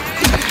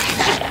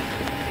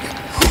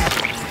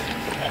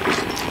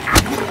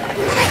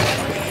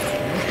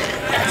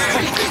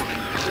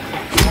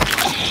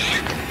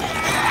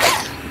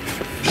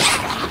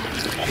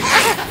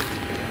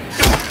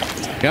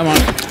 Come on.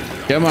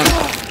 Come on.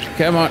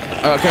 Come on.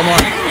 Oh, come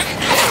on.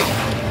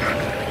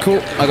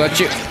 Cool. I got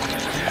you.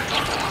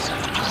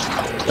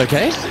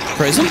 Okay.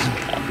 Present.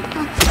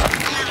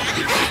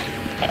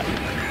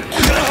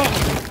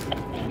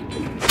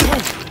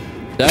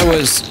 That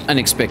was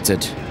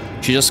unexpected.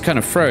 She just kind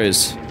of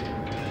froze.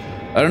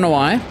 I don't know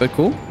why, but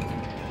cool.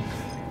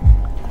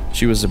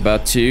 She was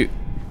about to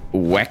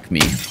whack me.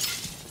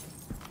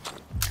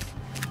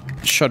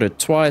 Shot it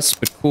twice,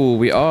 but cool.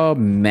 We are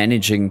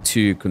managing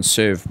to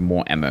conserve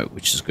more ammo,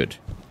 which is good.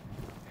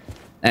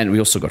 And we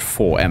also got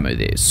 4 ammo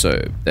there,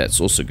 so that's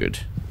also good.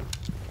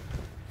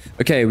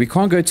 Okay, we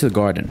can't go to the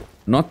garden.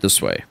 Not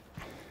this way.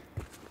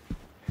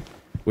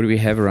 What do we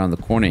have around the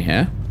corner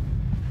here?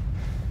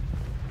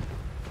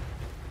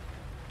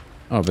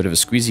 Oh, a bit of a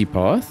squeezy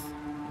path.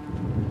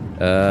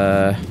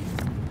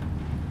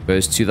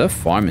 Goes to the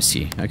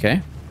pharmacy.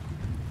 Okay.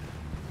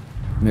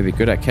 Maybe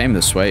good I came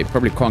this way.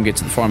 Probably can't get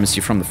to the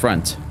pharmacy from the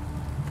front.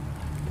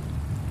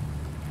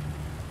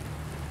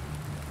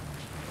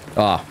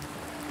 Ah.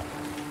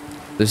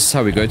 This is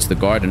how we go to the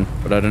garden.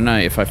 But I don't know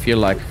if I feel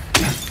like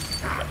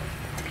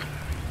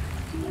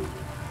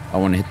I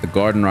want to hit the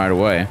garden right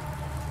away.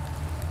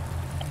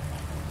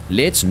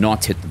 Let's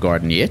not hit the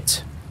garden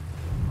yet.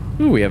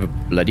 Ooh, we have a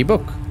bloody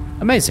book.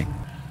 Amazing.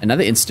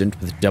 Another incident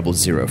with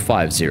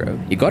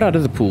 0050. He got out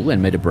of the pool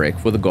and made a break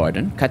for the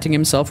garden, cutting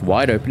himself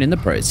wide open in the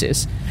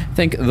process.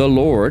 Thank the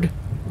Lord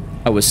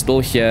I was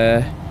still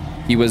here.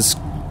 He was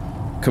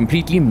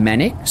completely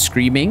manic,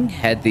 screaming,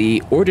 had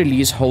the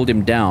orderlies hold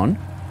him down,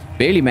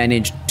 barely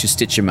managed to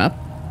stitch him up.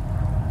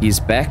 He's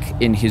back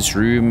in his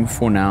room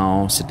for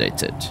now,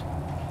 sedated.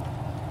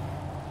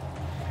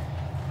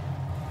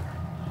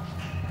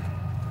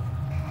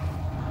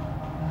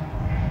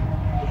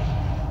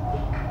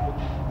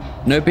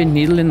 No bent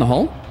needle in the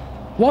hole?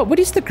 What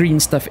is the green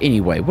stuff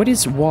anyway?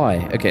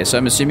 Why? Okay, so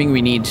I'm assuming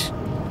we need...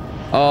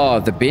 Oh,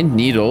 the bent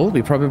needle.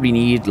 We probably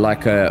need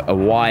like a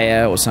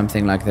wire or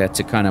something like that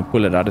to kind of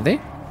pull it out of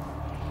there.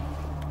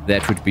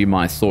 That would be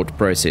my thought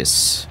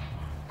process.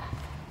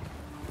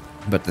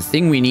 But the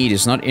thing we need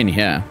is not in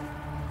here.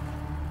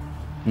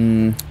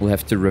 We'll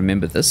have to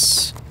remember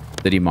this.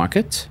 Did he mark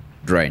it?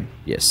 Drain.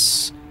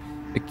 Yes.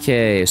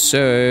 Okay,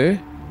 so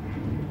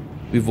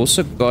we've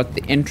also got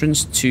the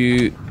entrance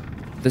to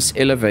this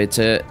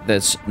elevator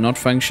that's not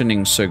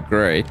functioning so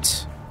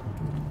great.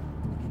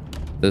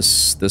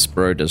 This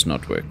bro does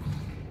not work.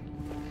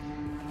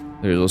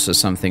 There's also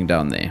something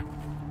down there.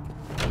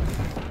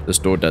 This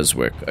door does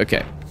work.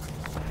 Okay.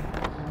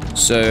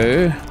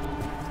 So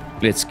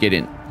let's get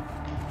in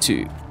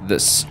to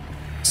this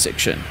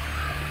section.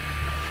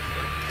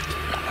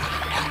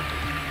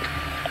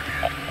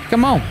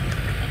 Come on.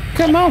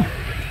 Come on.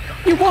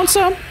 You want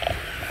some?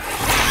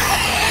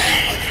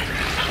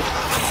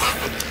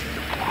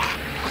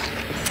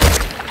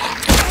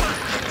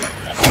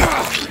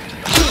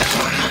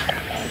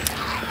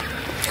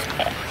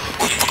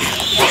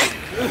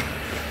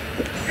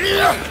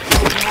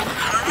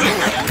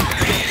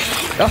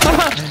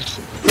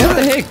 What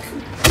the heck?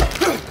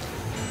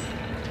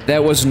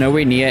 That was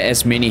nowhere near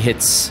as many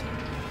hits.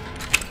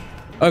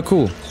 Oh,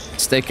 cool.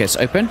 Staircase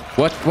open.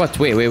 What?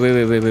 Where?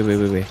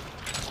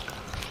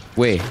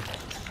 Where?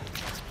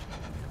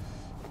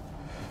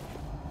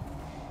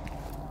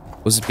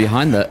 Was it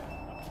behind that?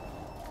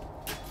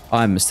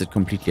 I missed it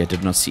completely. I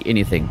did not see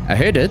anything. I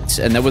heard it,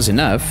 and that was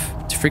enough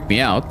to freak me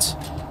out.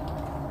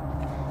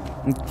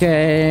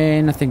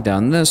 Okay, nothing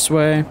down this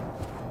way.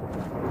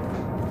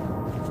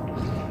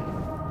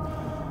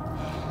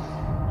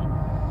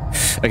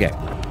 Okay.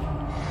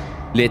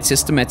 Let's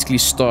systematically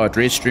start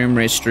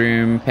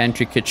restroom,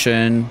 pantry,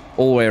 kitchen,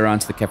 all the way around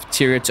to the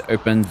cafeteria to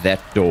open that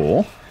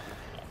door.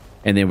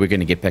 And then we're going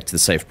to get back to the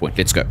save point.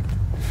 Let's go.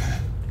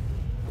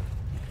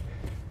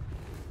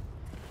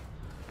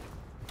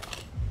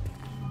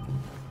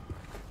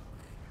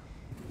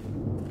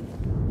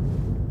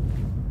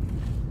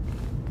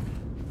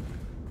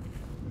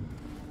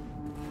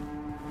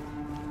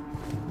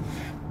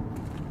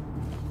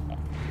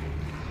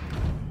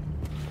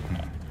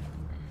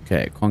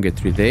 Okay, can't get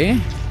through there.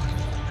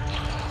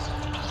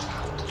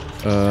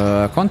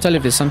 I can't tell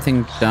if there's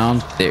something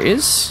down. There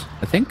is,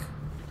 I think.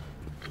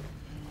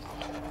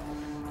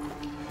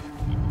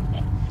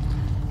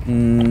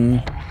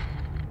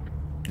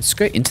 Let's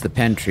go into the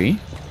pantry.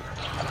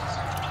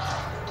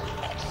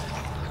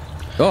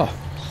 Oh.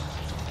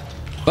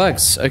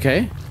 Bugs,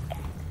 okay.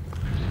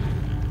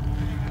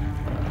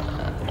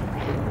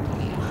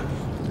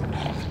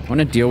 I want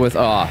to deal with...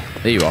 Ah,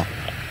 there you are.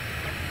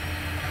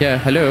 Yeah,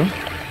 hello.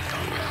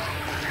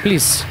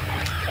 Please.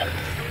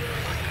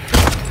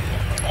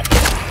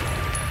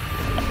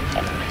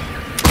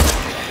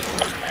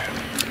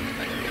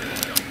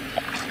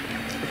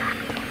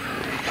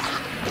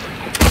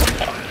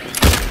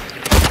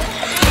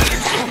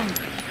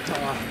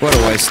 What a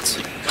waste.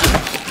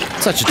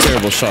 Such a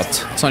terrible shot.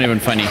 It's not even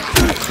funny.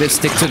 Let's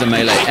stick to the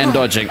melee and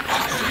dodging.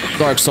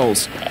 Dark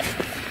Souls.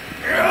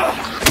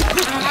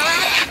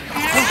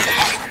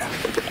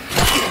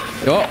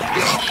 Oh.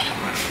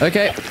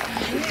 Okay.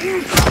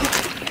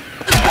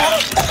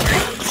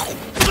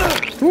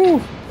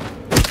 Woo.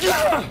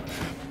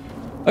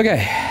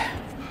 Okay.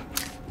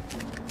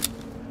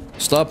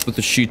 Stop with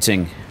the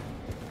shooting.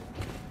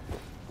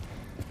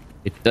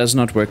 It does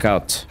not work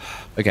out.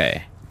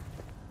 Okay.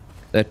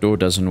 That door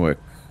doesn't work.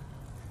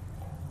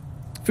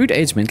 Food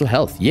aids mental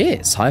health.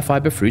 Yes. High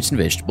fiber fruits and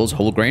vegetables,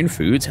 whole grain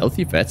foods,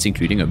 healthy fats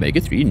including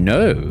omega-3.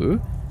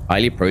 No.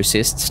 Highly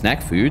processed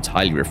snack foods,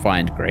 highly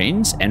refined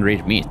grains, and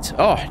red meat.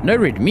 Oh, no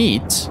red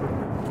meat.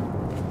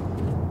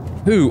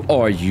 Who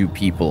are you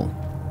people?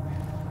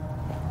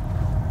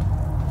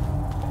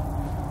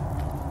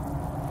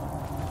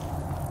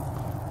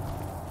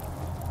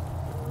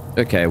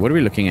 Okay, what are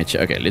we looking at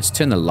here? Okay, let's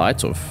turn the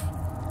light off.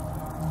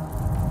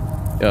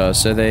 Yeah,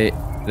 so they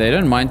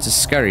don't mind to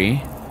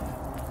scurry.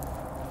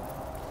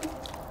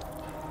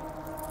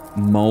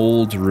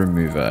 Mold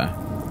remover.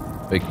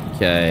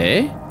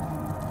 Okay.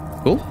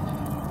 Cool.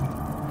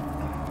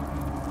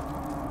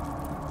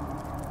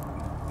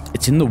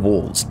 It's in the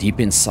walls, deep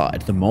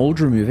inside. The mold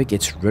remover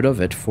gets rid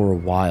of it for a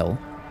while,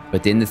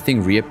 but then the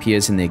thing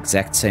reappears in the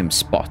exact same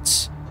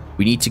spots.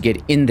 We need to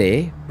get in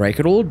there, break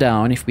it all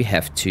down if we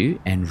have to,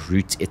 and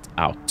root it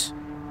out.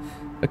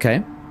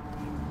 Okay.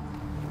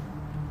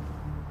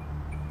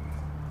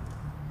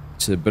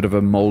 It's a bit of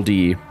a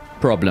moldy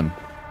problem,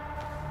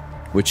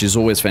 which is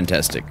always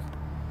fantastic.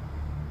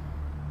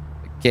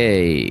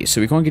 Okay,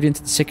 so we can't get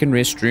into the second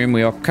restroom.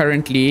 We are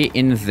currently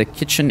in the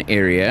kitchen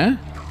area.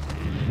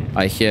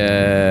 I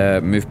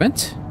hear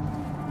movement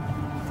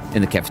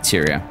in the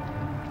cafeteria.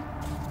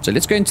 So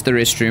let's go into the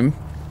restroom.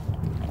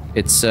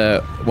 It's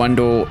one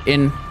door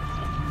in.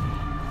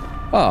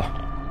 Oh.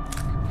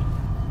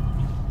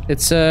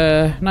 It's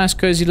a nice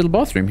cozy little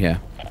bathroom here.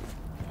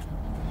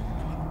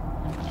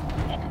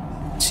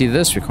 See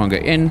this? We can't go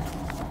in.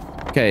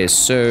 Okay,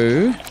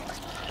 so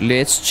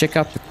let's check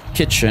out the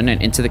kitchen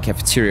and into the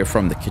cafeteria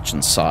from the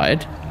kitchen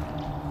side.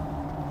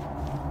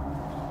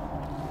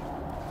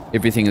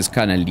 Everything is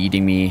kind of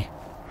leading me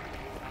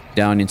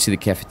down into the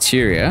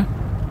cafeteria.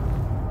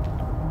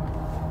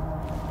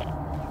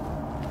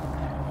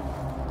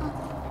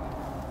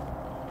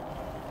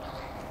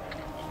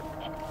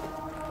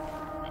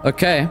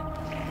 Okay.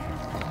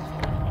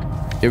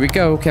 Here we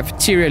go.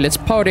 Cafeteria. Let's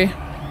party.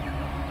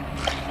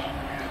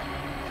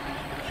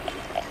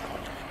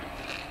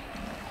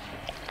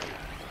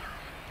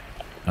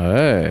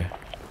 Oh.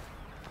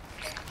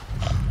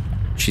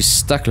 She's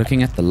stuck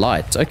looking at the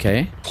light.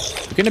 Okay.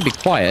 We're gonna be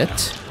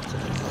quiet.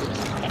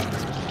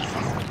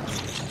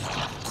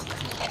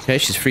 Okay,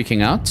 she's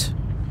freaking out.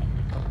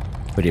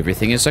 But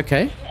everything is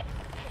okay.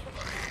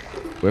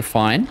 We're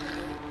fine.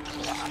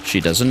 She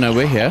doesn't know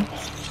we're here.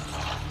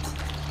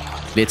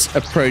 Let's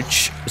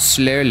approach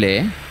slowly.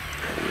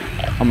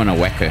 I'm gonna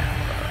whack her.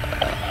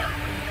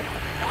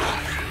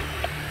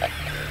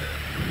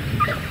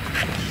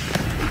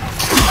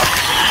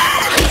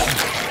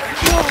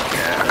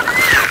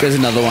 There's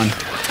another one.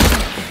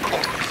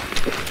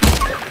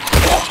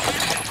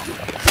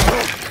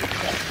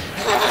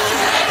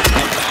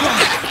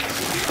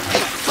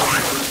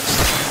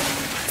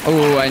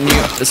 Oh, I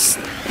knew this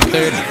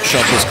third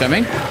shot was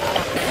coming.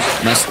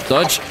 Must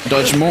dodge.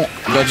 Dodge more.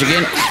 Dodge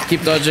again.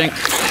 Keep dodging.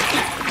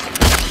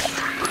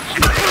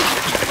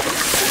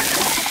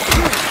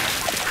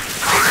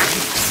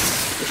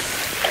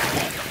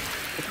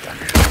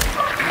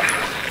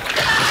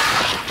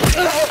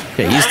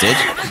 Okay, he's dead.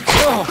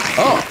 Oh!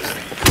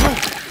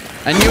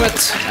 I knew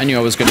it. I knew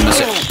I was going to miss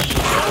it.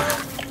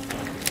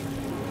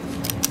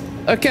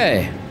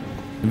 Okay.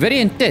 Very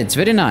intense.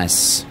 Very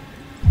nice.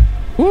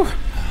 Whew.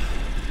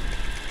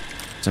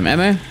 Some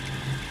ammo.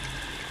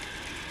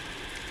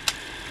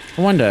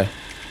 I wonder.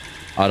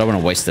 I don't want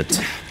to waste it.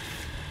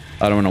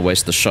 I don't want to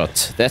waste the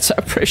shot. That's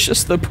how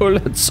precious the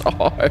bullets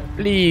are.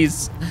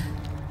 Please.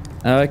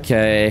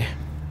 Okay.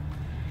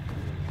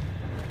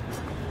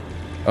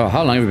 Oh,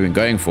 how long have we been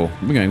going for?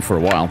 We've been going for a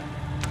while.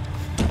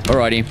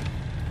 Alrighty.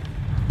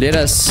 Let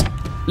us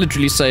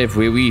literally save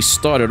where we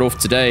started off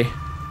today.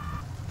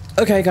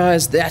 Okay,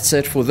 guys, that's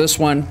it for this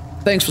one.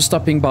 Thanks for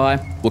stopping by.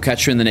 We'll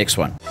catch you in the next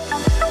one.